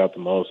that stands out the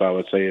most, I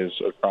would say, is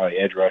probably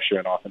edge rusher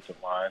and offensive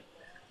line.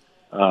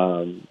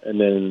 And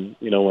then,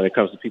 when it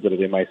comes to people that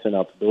they might send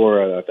out the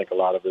door, I think a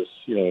lot of this,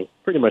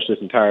 pretty much this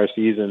entire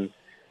season,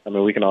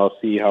 we can all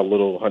see how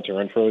little Hunter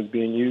Renfrow is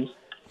being used.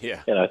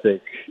 Yeah. And I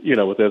think,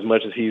 with as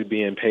much as he's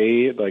being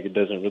paid, it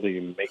doesn't really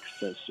make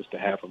sense just to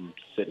have him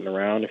sitting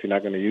around if you're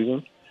not going to use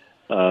him.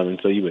 And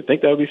so you would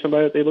think that would be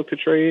somebody that they look to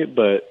trade,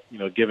 but,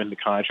 given the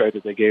contract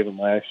that they gave him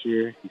last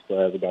year, he still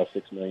has about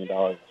 $6 million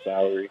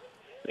in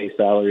base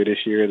salary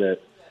this year that,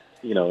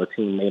 a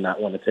team may not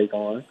want to take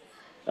on.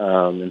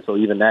 And so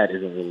even that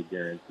isn't really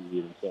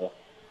guaranteed. And so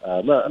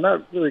I'm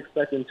not really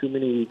expecting too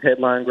many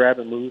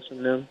headline-grabbing moves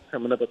from them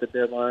coming up at the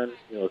deadline,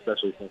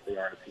 especially since they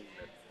aren't a team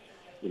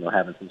that's,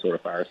 having some sort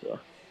of fire sale.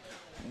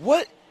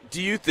 What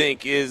do you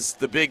think is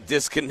the big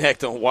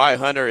disconnect on why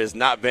Hunter has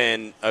not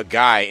been a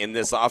guy in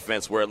this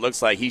offense where it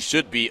looks like he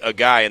should be a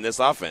guy in this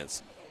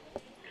offense?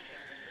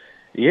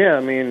 Yeah,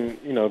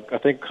 I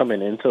think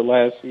coming into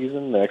last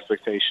season, the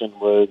expectation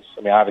was,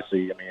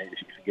 obviously, if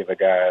you give a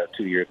guy a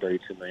 2-year,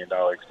 $32 million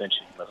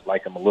extension, you must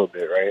like him a little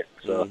bit, right?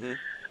 So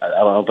I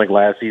don't think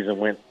last season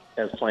went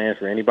as planned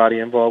for anybody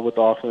involved with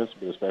the offense,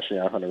 but especially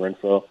on Hunter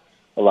Renfrow.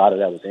 A lot of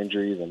that was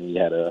injuries. He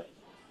had a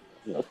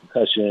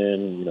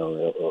concussion, a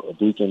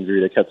oblique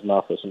injury that kept him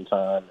out for some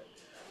time.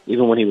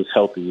 Even when he was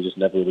healthy, he just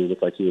never really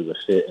looked like he was a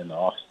fit in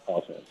the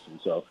offense.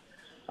 And so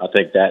I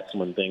think that's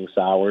when things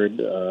soured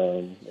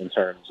in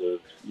terms of,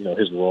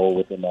 his role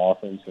within the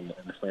offense and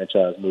the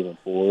franchise moving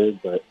forward.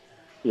 But,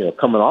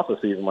 coming off a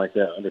season like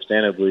that,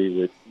 understandably,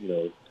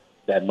 with,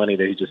 that money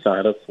that he just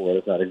signed up for,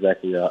 it's not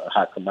exactly a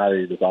hot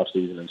commodity this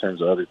offseason in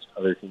terms of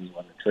other teams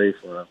wanting to trade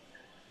for him.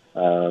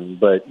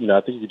 But,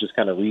 I think you just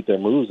kind of read their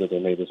moves that they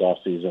made this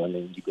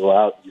offseason. You go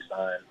out, you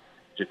sign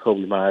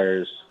Jacoby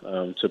Myers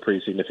to a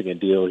pretty significant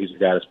deal. He's a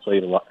guy that's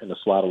played a lot in the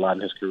slot a lot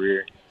in his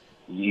career.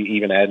 You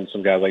even add in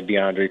some guys like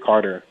DeAndre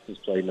Carter, who's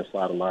played in the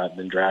slot a lot, and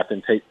then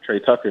drafting Trey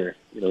Tucker,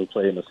 who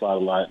played in the slot a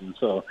lot. And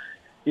so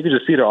you can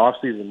just see their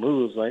offseason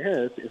moves.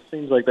 It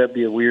seems like that'd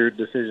be a weird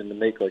decision to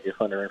make, if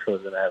Hunter Renfrow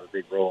is going to have a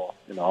big role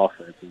in the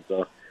offense. And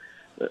so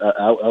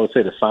I would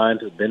say the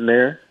signs have been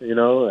there.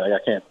 I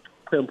can't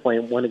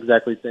pinpoint one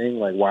exactly thing,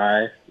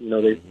 why,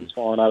 they've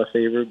fallen out of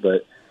favor.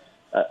 But,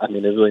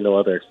 there's really no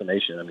other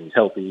explanation. He's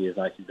healthy. It's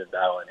not like he's been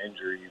battling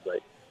injuries.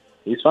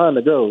 He's fine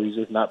to go. He's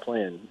just not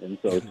playing. And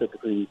so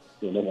typically,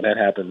 when that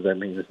happens, that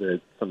means that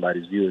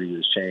somebody's view of you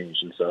has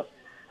changed. And so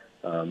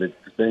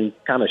it's been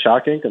kind of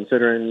shocking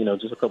considering,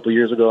 just a couple of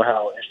years ago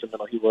how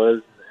instrumental he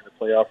was in the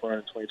playoff run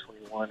in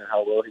 2021 and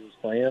how well he was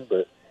playing.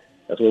 But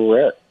that's where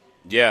we're at.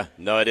 Yeah,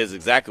 no, it is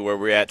exactly where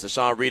we're at.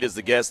 Tashan Reed is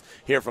the guest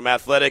here from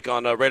Athletic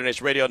on Raider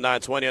Nation Radio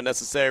 920,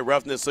 Unnecessary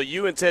Roughness. So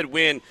you and Ted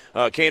Wynn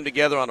came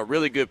together on a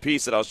really good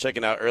piece that I was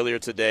checking out earlier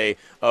today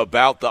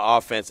about the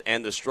offense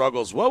and the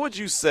struggles. What would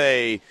you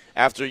say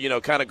after,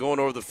 kind of going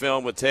over the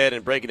film with Ted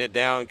and breaking it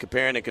down,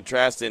 comparing and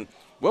contrasting,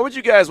 what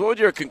would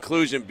your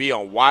conclusion be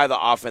on why the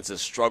offense has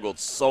struggled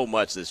so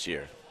much this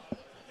year?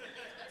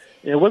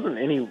 It wasn't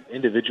any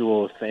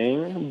individual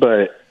thing,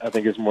 but I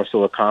think it's more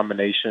so a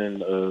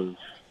combination of,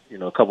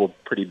 a couple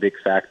of pretty big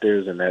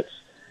factors, and that's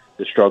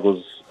the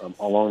struggles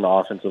along the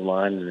offensive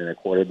line and then a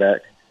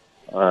quarterback.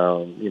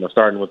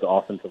 Starting with the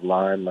offensive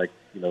line,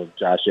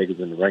 Josh Jacobs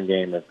in the run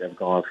game have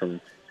gone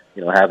from,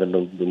 having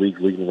the league's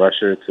leading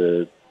rusher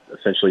to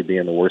essentially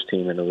being the worst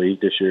team in the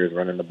league this year is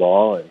running the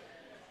ball. And,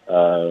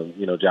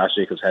 Josh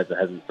Jacobs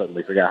hasn't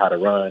suddenly forgot how to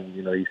run.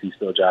 He's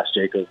still Josh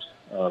Jacobs,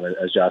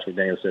 as Josh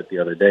McDaniels said the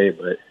other day,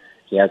 but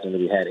he hasn't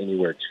really had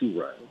anywhere to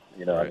run.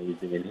 Right. He's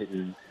been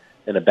hitting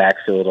in the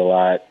backfield a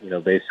lot,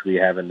 basically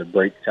having to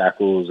break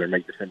tackles or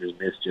make defenders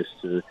miss just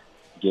to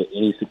get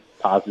any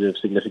positive,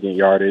 significant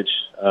yardage,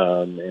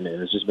 and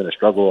it's just been a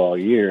struggle all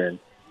year.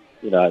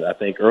 And I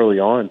think early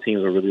on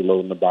teams were really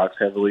loading the box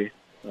heavily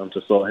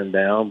to slow him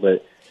down.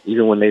 But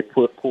even when they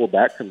pull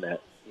back from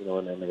that,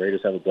 and then the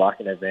Raiders have a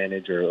blocking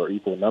advantage or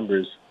equal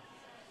numbers,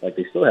 like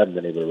they still haven't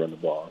been able to run the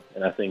ball.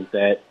 And I think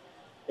that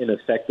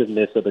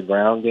ineffectiveness of the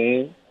ground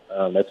game,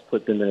 that's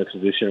put them in a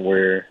position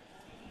where,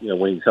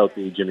 when he's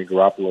healthy, Jimmy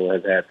Garoppolo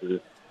has had to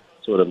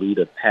sort of lead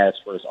a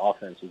pass-first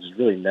offense, which has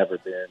really never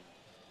been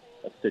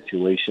a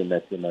situation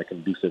that's been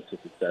conducive to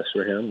success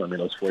for him. I mean,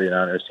 those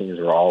 49ers teams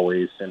were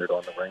always centered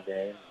on the run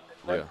game,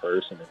 run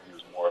first, and then he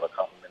was more of a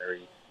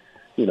complementary,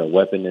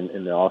 weapon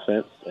in the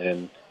offense.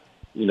 And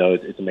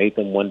it's made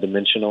them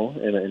one-dimensional.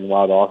 And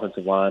while the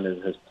offensive line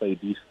has played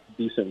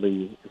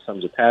decently in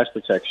terms of pass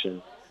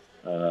protection,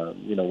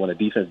 when a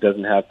defense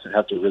doesn't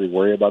have to really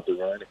worry about the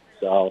run, it can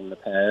sell in the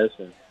pass,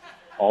 and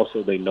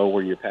also they know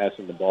where you're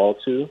passing the ball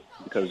to,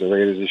 because the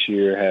Raiders this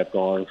year have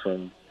gone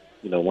from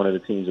one of the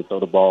teams that throw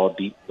the ball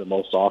deep the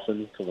most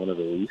often to one of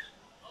the least.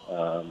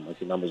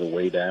 The numbers are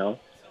way down,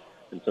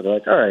 and so they're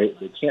like, all right,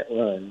 they can't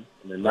run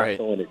and they're not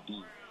throwing it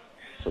deep,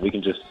 so we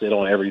can just sit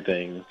on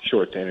everything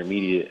short to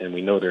intermediate, and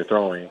we know they're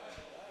throwing,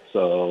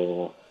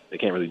 so they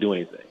can't really do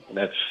anything. And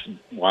that's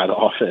why the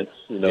offense,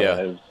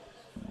 has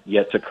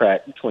yet to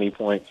crack 20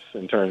 points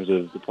in terms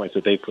of the points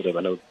that they put up.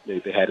 I know they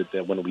had it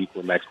that 1 week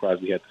where Max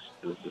Crosby had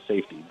the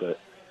safety, but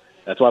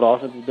that's why the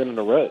offense has been in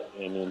a rut.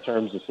 And in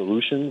terms of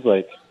solutions,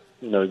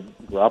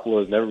 Garoppolo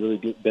has never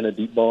really been a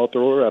deep ball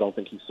thrower. I don't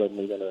think he's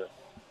suddenly going to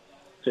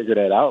figure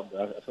that out,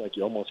 but I feel like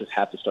you almost just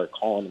have to start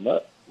calling him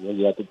up.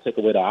 You have to take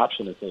away the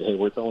option and say, hey,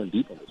 we're throwing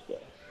deep on this play,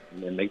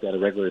 and make that a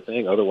regular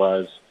thing.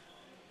 Otherwise,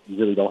 you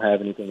really don't have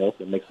anything else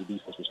that makes the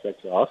defense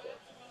respect your offense.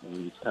 I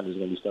mean, it's kind of just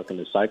going to be stuck in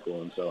this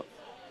cycle. And so,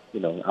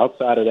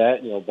 outside of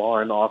that,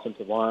 barring the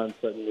offensive line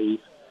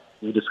suddenly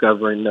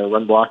rediscovering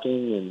run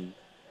blocking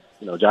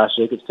and, Josh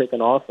Jacobs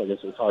taking off, I guess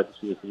it's hard to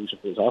see a solution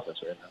for his offense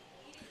right now.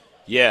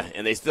 Yeah,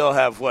 and they still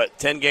have,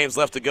 10 games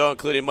left to go,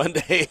 including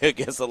Monday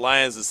against the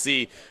Lions, to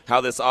see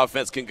how this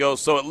offense can go.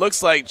 So it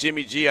looks like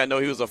Jimmy G, I know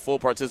he was a full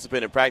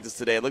participant in practice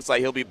today. It looks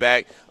like he'll be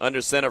back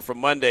under center for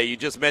Monday. You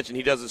just mentioned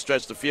he doesn't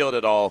stretch the field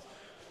at all.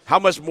 How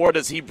much more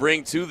does he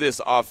bring to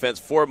this offense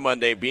for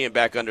Monday, being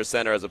back under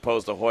center as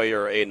opposed to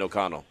Hoyer or Aiden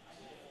O'Connell?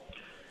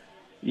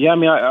 Yeah, I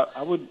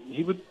mean,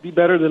 he would be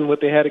better than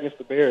what they had against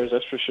the Bears,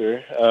 that's for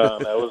sure.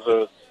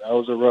 That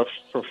was a rough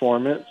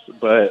performance,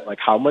 but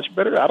how much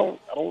better? I don't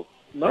know.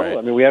 Right.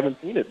 I mean, we haven't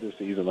seen it this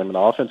season. I mean, the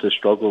offense has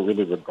struggled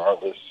really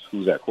regardless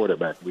who's at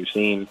quarterback. It's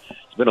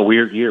been a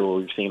weird year where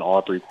we've seen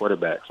all three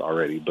quarterbacks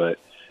already, but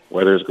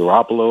whether it's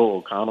Garoppolo,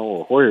 O'Connell,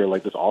 or Hoyer,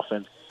 this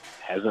offense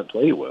hasn't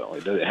played well.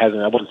 It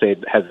hasn't. I wouldn't say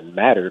it hasn't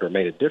mattered or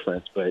made a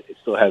difference, but it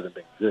still hasn't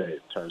been good in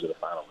terms of the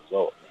final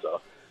result.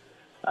 So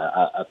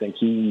I think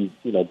he,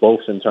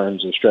 both in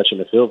terms of stretching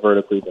the field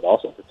vertically, but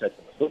also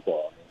protecting the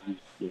football.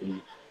 He's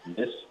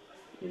missed,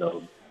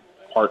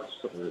 parts,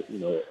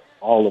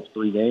 all of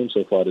 3 games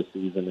so far this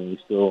season, and he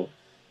still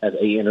has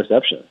 8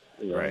 interceptions.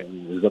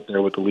 And he's up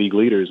there with the league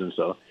leaders, and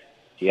so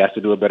he has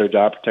to do a better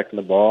job protecting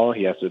the ball.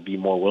 He has to be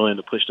more willing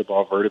to push the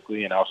ball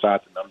vertically and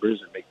outside the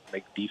numbers and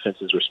make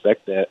defenses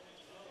respect that.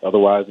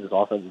 Otherwise, his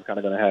offense is kind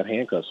of going to have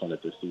handcuffs on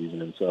it this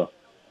season. And so,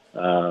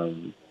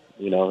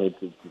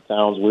 it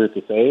sounds weird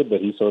to say, but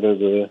he's sort of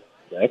the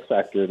X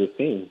factor of this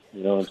team,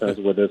 in terms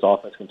of where this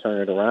offense can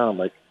turn it around.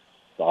 The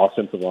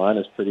offensive line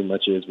is pretty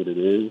much is what it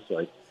is.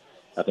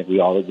 I think we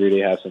all agree they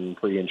have some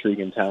pretty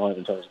intriguing talent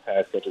in terms of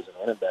pass catchers and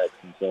running backs.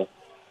 And so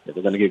if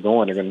they're going to get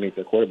going, they're going to make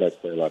their quarterbacks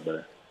play a lot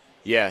better.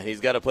 Yeah,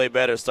 he's got to play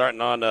better starting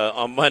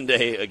on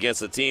Monday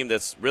against a team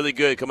that's really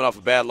good, coming off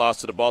a bad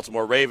loss to the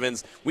Baltimore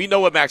Ravens. We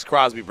know what Max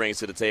Crosby brings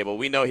to the table.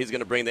 We know he's going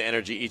to bring the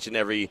energy each and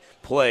every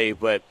play,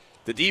 but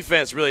the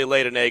defense really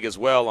laid an egg as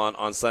well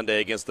on Sunday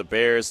against the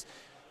Bears.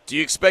 Do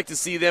you expect to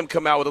see them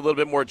come out with a little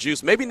bit more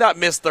juice? Maybe not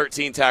miss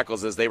 13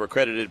 tackles as they were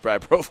credited by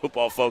Pro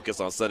Football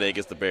Focus on Sunday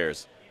against the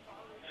Bears.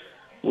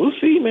 We'll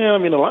see, man. I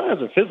mean, the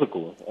Lions are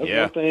physical. That's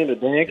one thing. The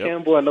Dan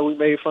Campbell, I know we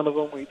made fun of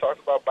him when he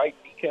talked about biting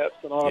kneecaps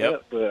and all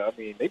that, but, I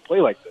mean, they play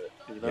like that,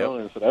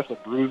 and so that's a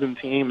bruising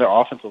team. Their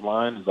offensive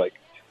line is,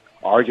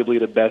 arguably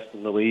the best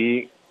in the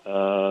league.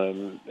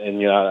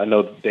 I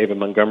know David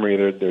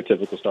Montgomery, their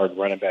typical starting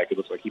running back, it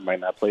looks like he might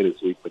not play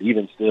this week, but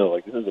even still,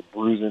 this is a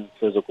bruising,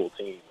 physical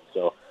team.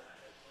 So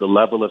the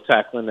level of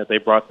tackling that they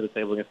brought to the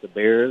table against the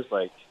Bears,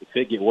 it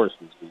could get worse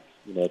this week,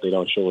 if they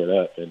don't show it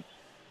up. And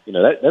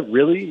that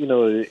really,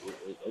 it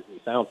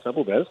sounds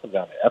simple, but it comes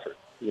down to effort.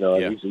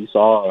 We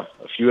saw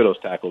a few of those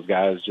tackles,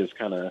 guys just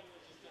kind of,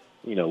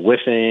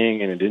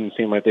 whiffing, and it didn't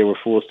seem like they were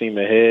full steam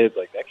ahead.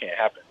 That can't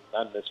happen.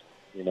 Not in this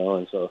one,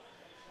 and so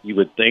you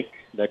would think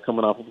that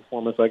coming off a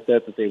performance like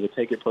that they would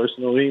take it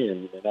personally,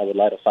 and that would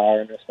light a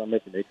fire in their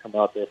stomach, and they'd come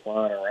out there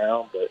flying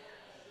around. But,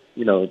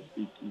 you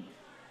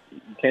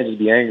can't just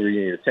be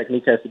angry. Your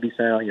technique has to be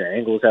sound. Your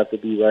angles have to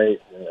be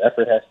right.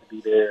 Effort has to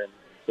be there. And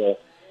so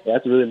you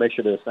have to really make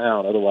sure they're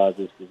sound. Otherwise,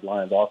 this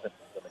Lions offense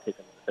is going to kick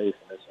them in the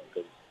face in this one,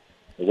 because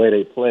the way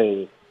they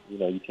play,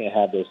 you can't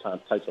have those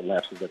types of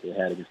lapses that they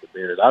had against the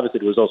Bears.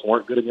 Obviously, the results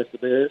weren't good against the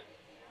Bears,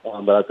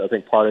 But I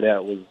think part of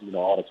that was,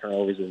 all the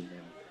turnovers and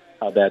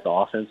how bad the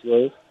offense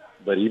was.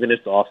 But even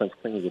if the offense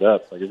cleans it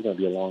up, it's going to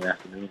be a long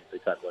afternoon if they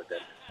talk like that.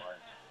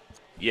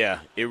 Yeah,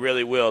 it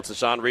really will.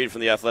 Tashan Reed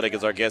from The Athletic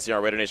is our guest here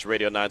on Raider Nation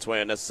Radio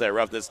 920 Unnecessary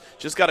Roughness.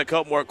 Just got a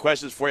couple more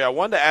questions for you. I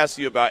wanted to ask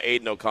you about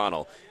Aiden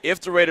O'Connell.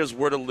 If the Raiders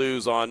were to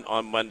lose on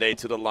Monday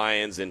to the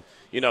Lions and,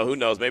 who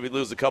knows, maybe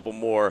lose a couple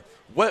more,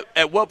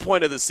 at what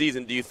point of the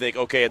season do you think,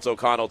 okay, it's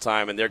O'Connell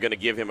time and they're going to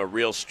give him a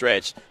real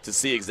stretch to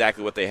see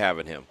exactly what they have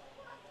in him?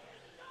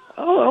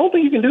 I don't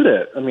think you can do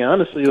that. I mean,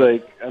 honestly, I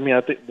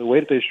think the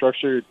way that they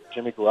structured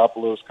Jimmy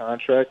Garoppolo's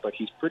contract,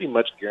 he's pretty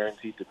much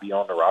guaranteed to be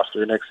on the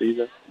roster next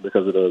season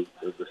because of the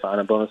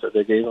signing bonus that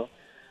they gave him.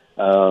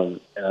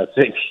 And I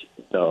think,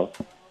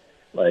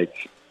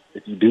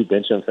 if you do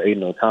bench him for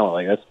Aiden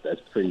O'Connell,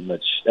 that's pretty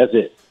much that's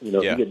it. If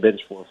you get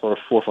benched for a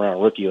fourth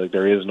round rookie,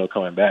 there is no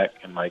coming back.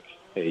 And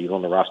hey, he's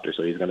on the roster,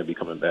 so he's going to be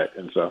coming back.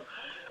 And so,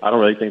 I don't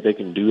really think they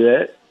can do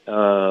that.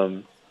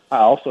 I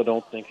also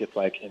don't think it's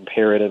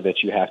imperative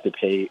that you have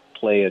to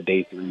play a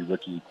day 3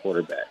 rookie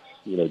quarterback,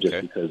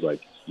 because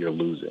you're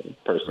losing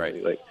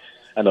personally. Right.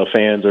 I know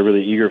fans are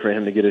really eager for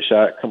him to get a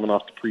shot coming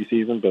off the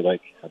preseason, but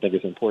I think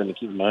it's important to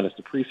keep in mind it's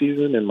the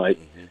preseason and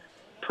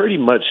pretty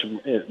much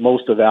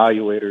most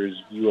evaluators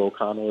view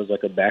O'Connell as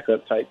a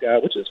backup type guy,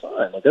 which is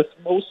fine. That's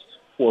most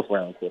 4th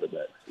round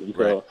quarterbacks. And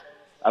so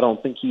I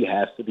don't think he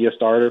has to be a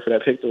starter for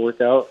that pick to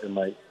work out. And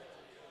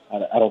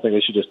I don't think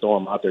they should just throw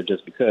him out there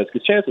just because.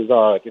 Because chances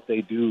are, if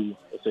they do,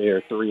 let's say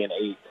they're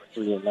 3-8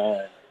 or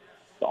 3-9,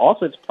 the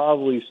offense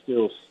probably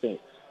still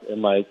stinks.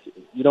 And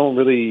you don't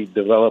really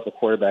develop a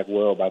quarterback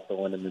well by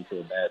throwing him into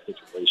a bad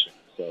situation.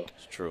 So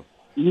it's true.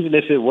 Even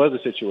if it was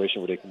a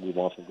situation where they can move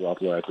on from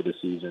Garoppolo after the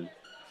season,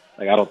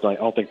 I don't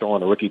think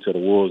throwing a rookie to the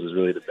Wolves is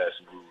really the best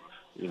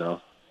move.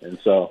 And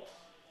so,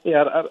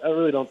 yeah, I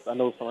really don't. I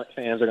know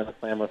fans are going to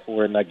clamor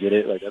for it, and I get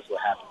it. That's what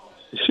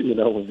happens.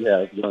 When you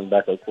have young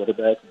backup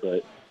quarterbacks,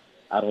 but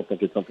I don't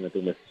think it's something that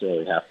they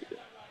necessarily have to do.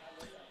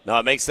 No,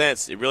 it makes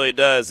sense. It really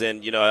does.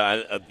 And,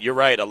 you're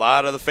right. A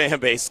lot of the fan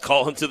base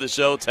call into the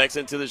show, text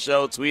into the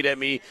show, tweet at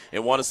me,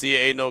 and want to see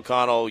Aiden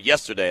O'Connell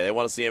yesterday. They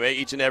want to see him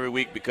each and every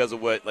week because of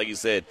what, like you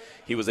said,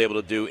 he was able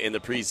to do in the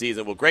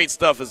preseason. Well, great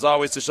stuff as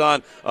always,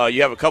 Tashan.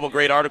 You have a couple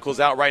great articles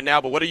out right now,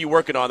 but what are you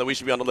working on that we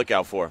should be on the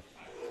lookout for?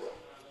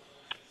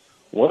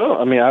 Well,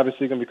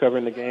 obviously going to be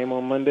covering the game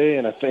on Monday,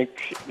 and I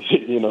think,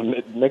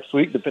 next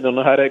week, depending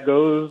on how that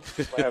goes,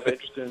 I have an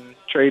interesting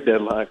trade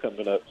deadline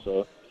coming up.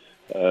 So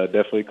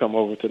definitely come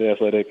over to The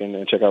Athletic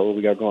and check out what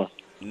we got going.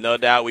 No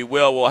doubt we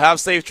will. We'll have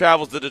safe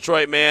travels to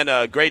Detroit,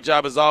 man. Great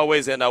job as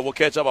always, and we'll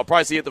catch up. I'll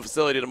probably see you at the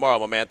facility tomorrow,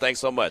 my man. Thanks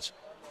so much.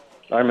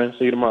 All right, man.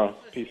 See you tomorrow.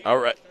 Peace. All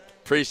right.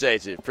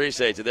 Appreciate you.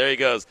 There he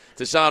goes.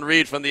 Tashan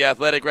Reed from The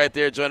Athletic right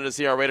there joining us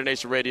here on Raider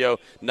Nation Radio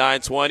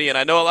 920. And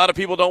I know a lot of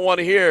people don't want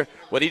to hear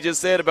what he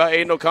just said about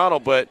Aiden O'Connell,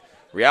 but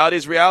reality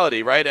is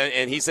reality, right?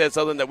 And he said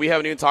something that we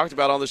haven't even talked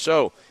about on the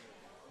show.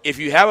 If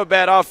you have a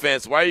bad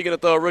offense, why are you going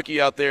to throw a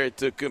rookie out there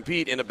to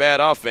compete in a bad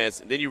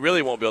offense? Then you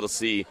really won't be able to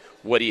see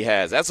what he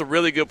has. That's a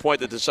really good point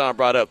that Tashan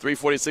brought up.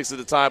 3:46 at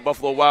the time.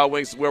 Buffalo Wild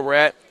Wings is where we're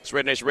at. It's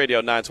Raider Nation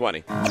Radio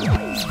 920.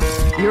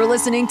 You're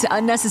listening to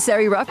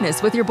Unnecessary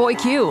Roughness with your boy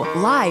Q,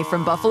 live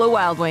from Buffalo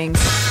Wild Wings.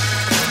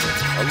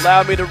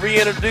 Allow me to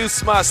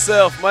reintroduce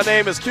myself. My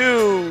name is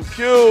Q.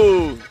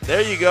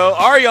 There you go.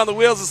 Ari on the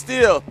wheels of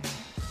steel.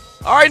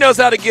 Ari knows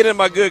how to get in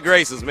my good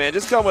graces, man.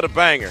 Just come with a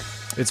banger.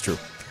 It's true.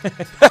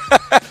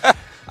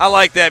 I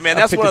like that, man.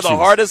 That's one of the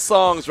hardest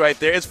songs right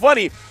there. It's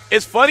funny.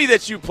 It's funny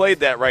that you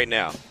played that right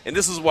now, and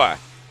this is why.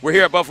 We're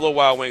here at Buffalo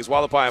Wild Wings,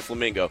 Wallapai and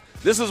Flamingo.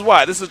 This is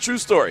why. This is a true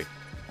story.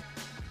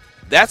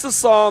 That's a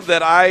song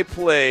that I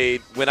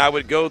played when I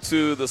would go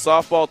to the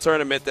softball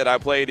tournament that I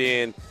played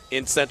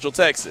in Central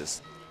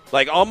Texas.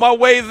 On my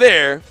way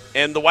there,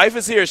 and the wife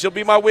is here, she'll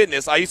be my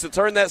witness, I used to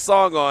turn that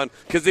song on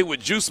because it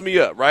would juice me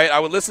up, right? I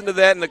would listen to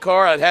that in the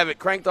car, I'd have it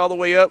cranked all the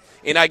way up,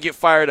 and I'd get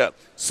fired up.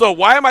 So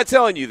why am I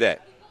telling you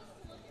that?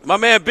 My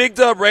man Big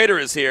Dub Raider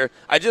is here.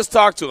 I just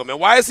talked to him. And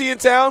why is he in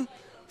town?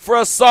 For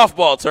a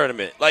softball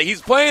tournament.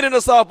 He's playing in a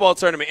softball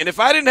tournament. And if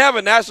I didn't have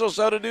a national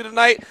show to do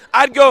tonight,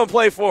 I'd go and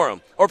play for him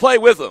or play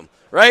with him.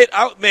 Right?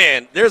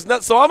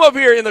 So I'm up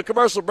here in the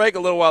commercial break a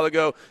little while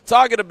ago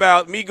talking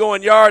about me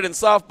going yard and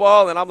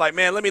softball, and I'm like,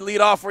 man, let me lead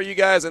off for you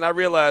guys, and I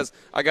realized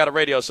I got a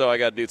radio show I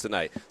got to do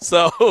tonight.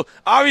 So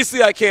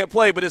obviously I can't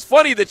play, but it's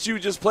funny that you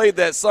just played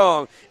that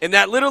song, and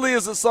that literally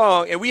is a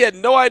song, and we had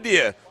no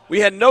idea. We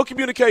had no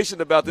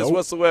communication about this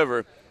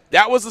whatsoever.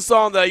 That was the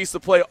song that I used to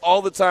play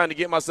all the time to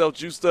get myself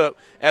juiced up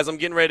as I'm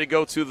getting ready to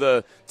go to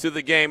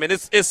the game, and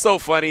it's so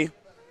funny,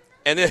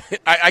 and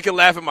I can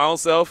laugh at my own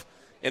self.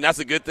 And that's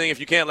a good thing. If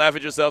you can't laugh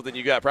at yourself, then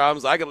you got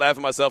problems. I can laugh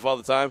at myself all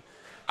the time.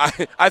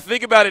 I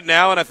think about it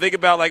now, and I think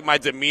about my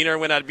demeanor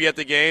when I'd be at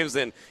the games.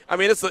 And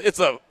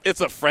it's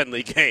a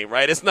friendly game,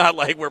 right? It's not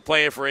like we're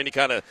playing for any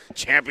kind of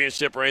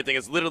championship or anything.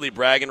 It's literally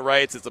bragging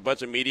rights. It's a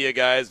bunch of media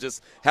guys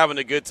just having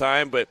a good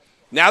time. But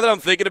Now that I'm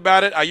thinking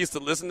about it, I used to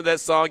listen to that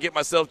song, get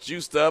myself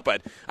juiced up.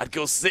 I'd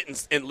go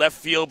sit in left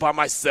field by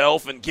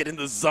myself and get in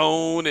the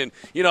zone. And,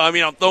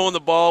 I'm throwing the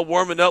ball,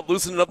 warming up,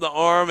 loosening up the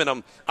arm,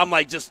 and I'm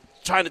like just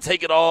trying to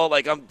take it all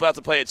like I'm about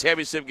to play a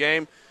championship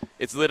game.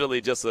 It's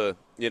literally just a,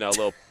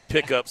 little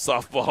pickup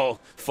softball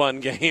fun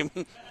game.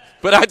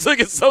 But I took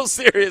it so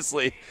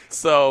seriously.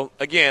 So,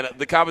 again,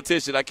 the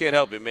competition, I can't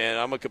help it, man.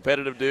 I'm a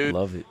competitive dude.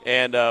 Love it.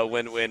 And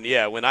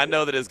when I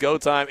know that it's go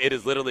time, it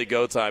is literally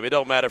go time. It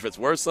don't matter if it's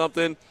worth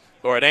something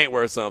or it ain't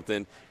worth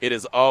something. It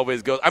is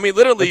always go. I mean,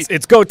 literally.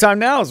 It's go time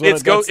now.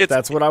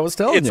 That's what I was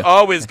telling you. It's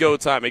always go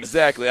time.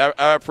 Exactly.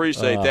 I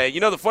appreciate that.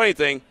 The funny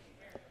thing,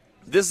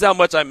 this is how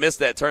much I missed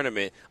that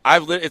tournament.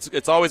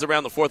 It's always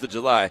around the 4th of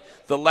July.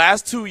 The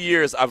last 2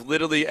 years, I've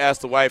literally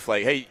asked the wife,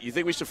 like, hey, you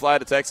think we should fly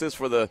to Texas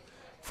for the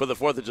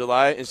 4th of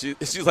July? And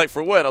she's like,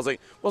 for what? I was like,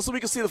 well, so we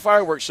can see the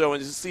fireworks show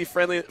and just see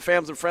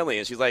fams and friendly.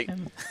 And she's like,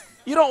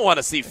 you don't want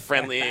to see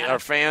friendly or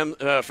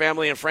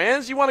family and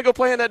friends. You want to go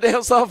play in that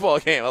damn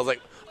softball game. I was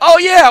like, oh,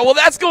 yeah, well,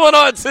 that's going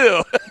on,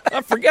 too.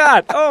 I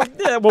forgot. Oh,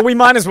 yeah, well, we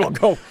might as well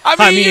go.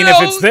 I mean, if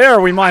it's there,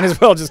 we might as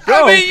well just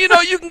go. I mean,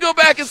 you can go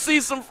back and see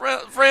some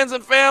friends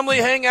and family,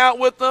 hang out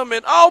with them,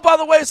 and, oh, by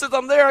the way, since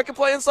I'm there, I can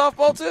play in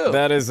softball, too.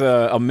 That is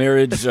a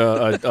marriage,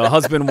 a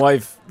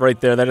husband-wife right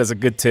there. That is a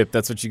good tip.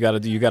 That's what you got to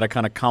do. You got to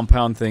kind of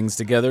compound things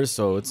together,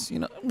 so it's,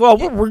 well,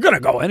 we're going to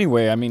go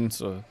anyway. I mean,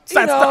 so.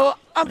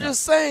 I'm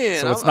just saying.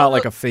 So it's not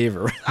like a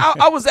favor.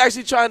 I was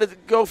actually trying to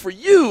go for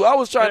you. I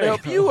was trying to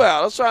help you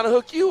out. I was trying to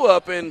hook you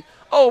up. And,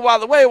 oh, by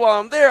the way, while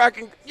I'm there, I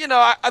can,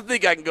 I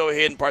think I can go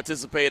ahead and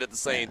participate at the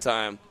same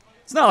time.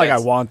 It's not like I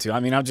want to. I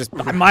mean, I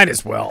might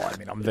as well. I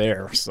mean, I'm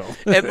there. So.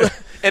 and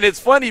it's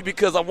funny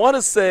because I want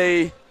to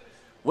say,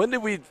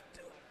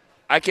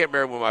 I can't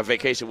remember when my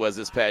vacation was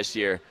this past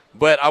year,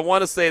 but I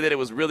want to say that it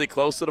was really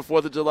close to the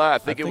 4th of July. I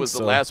think it was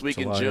the last week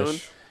in June.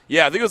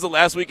 Yeah, I think it was the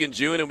last week in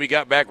June, and we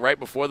got back right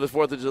before the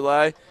 4th of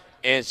July.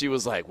 And she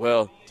was like,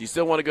 well, do you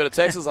still want to go to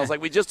Texas? I was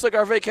like, we just took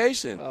our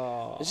vacation.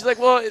 Oh. And she's like,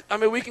 well, I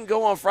mean, we can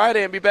go on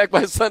Friday and be back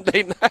by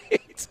Sunday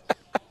night.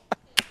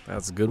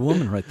 That's a good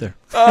woman right there.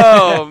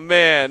 Oh,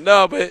 man.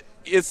 No, but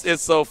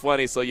it's so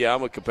funny. So, yeah,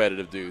 I'm a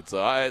competitive dude.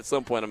 So, at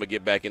some point, I'm going to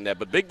get back in that.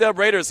 But Big Dub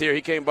Raiders here.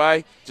 He came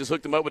by, just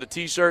hooked him up with a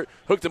T-shirt,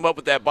 hooked him up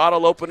with that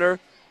bottle opener,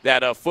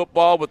 that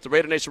football with the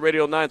Raider Nation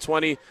Radio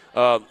 920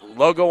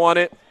 logo on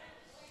it.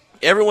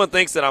 Everyone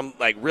thinks that I'm,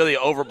 like, really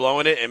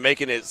overblowing it and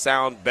making it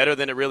sound better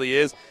than it really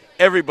is.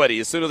 Everybody,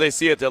 as soon as they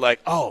see it, they're like,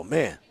 oh,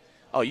 man.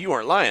 Oh, you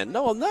weren't lying.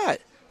 No, I'm not.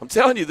 I'm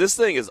telling you, this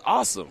thing is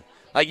awesome.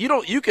 Like,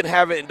 you can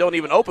have it and don't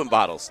even open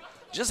bottles.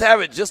 Just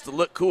have it just to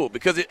look cool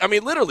because,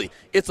 literally,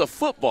 it's a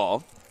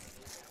football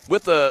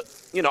with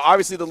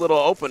obviously the little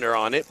opener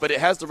on it, but it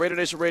has the Raider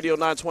Nation Radio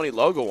 920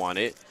 logo on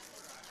it.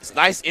 It's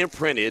nice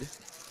imprinted.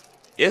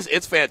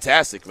 It's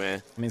fantastic,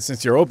 man. I mean,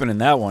 since you're opening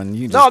that one,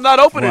 No, I'm not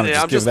opening it.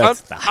 I'm just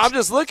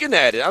looking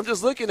at it.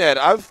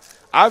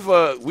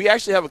 We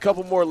actually have a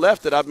couple more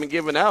left that I've been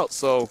giving out,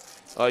 so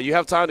you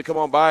have time to come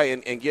on by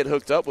and get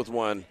hooked up with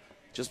one.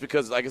 Just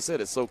because, like I said,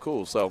 it's so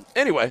cool. So,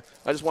 anyway,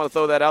 I just want to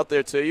throw that out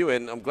there to you,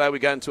 and I'm glad we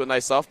got into a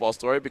nice softball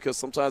story because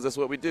sometimes that's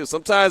what we do.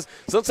 Sometimes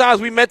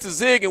we meant to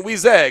zig and we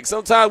zag.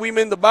 Sometimes we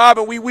mean to bob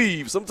and we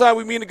weave. Sometimes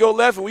we mean to go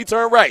left and we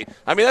turn right.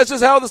 I mean, that's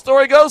just how the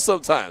story goes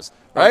sometimes,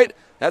 right?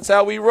 That's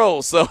how we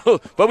roll. So,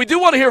 but we do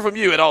want to hear from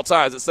you at all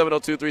times at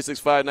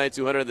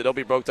 702-365-9200, the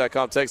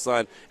don'tbebroke.com text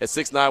line at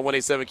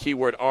 69187,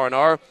 keyword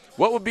R&R.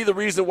 What would be the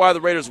reason why the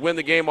Raiders win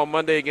the game on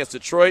Monday against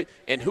Detroit,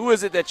 and who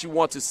is it that you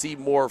want to see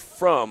more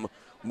from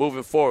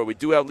moving forward? We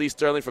do have Lee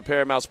Sterling from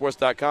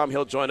ParamountSports.com.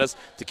 He'll join us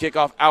to kick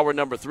off hour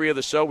number 3 of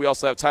the show. We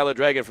also have Tyler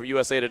Dragon from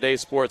USA Today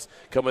Sports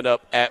coming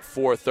up at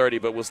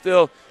 4:30. But we'll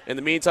still, in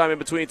the meantime, in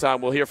between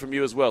time, we'll hear from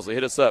you as well. So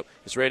hit us up.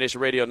 It's Raider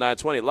Nation Radio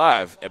 920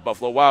 live at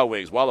Buffalo Wild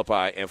Wings,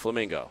 Wallapai, and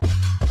Flamingo.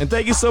 And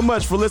thank you so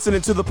much for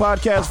listening to the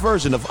podcast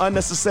version of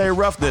Unnecessary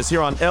Roughness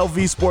here on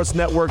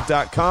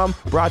LVSportsNetwork.com,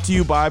 brought to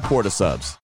you by Porta Subs.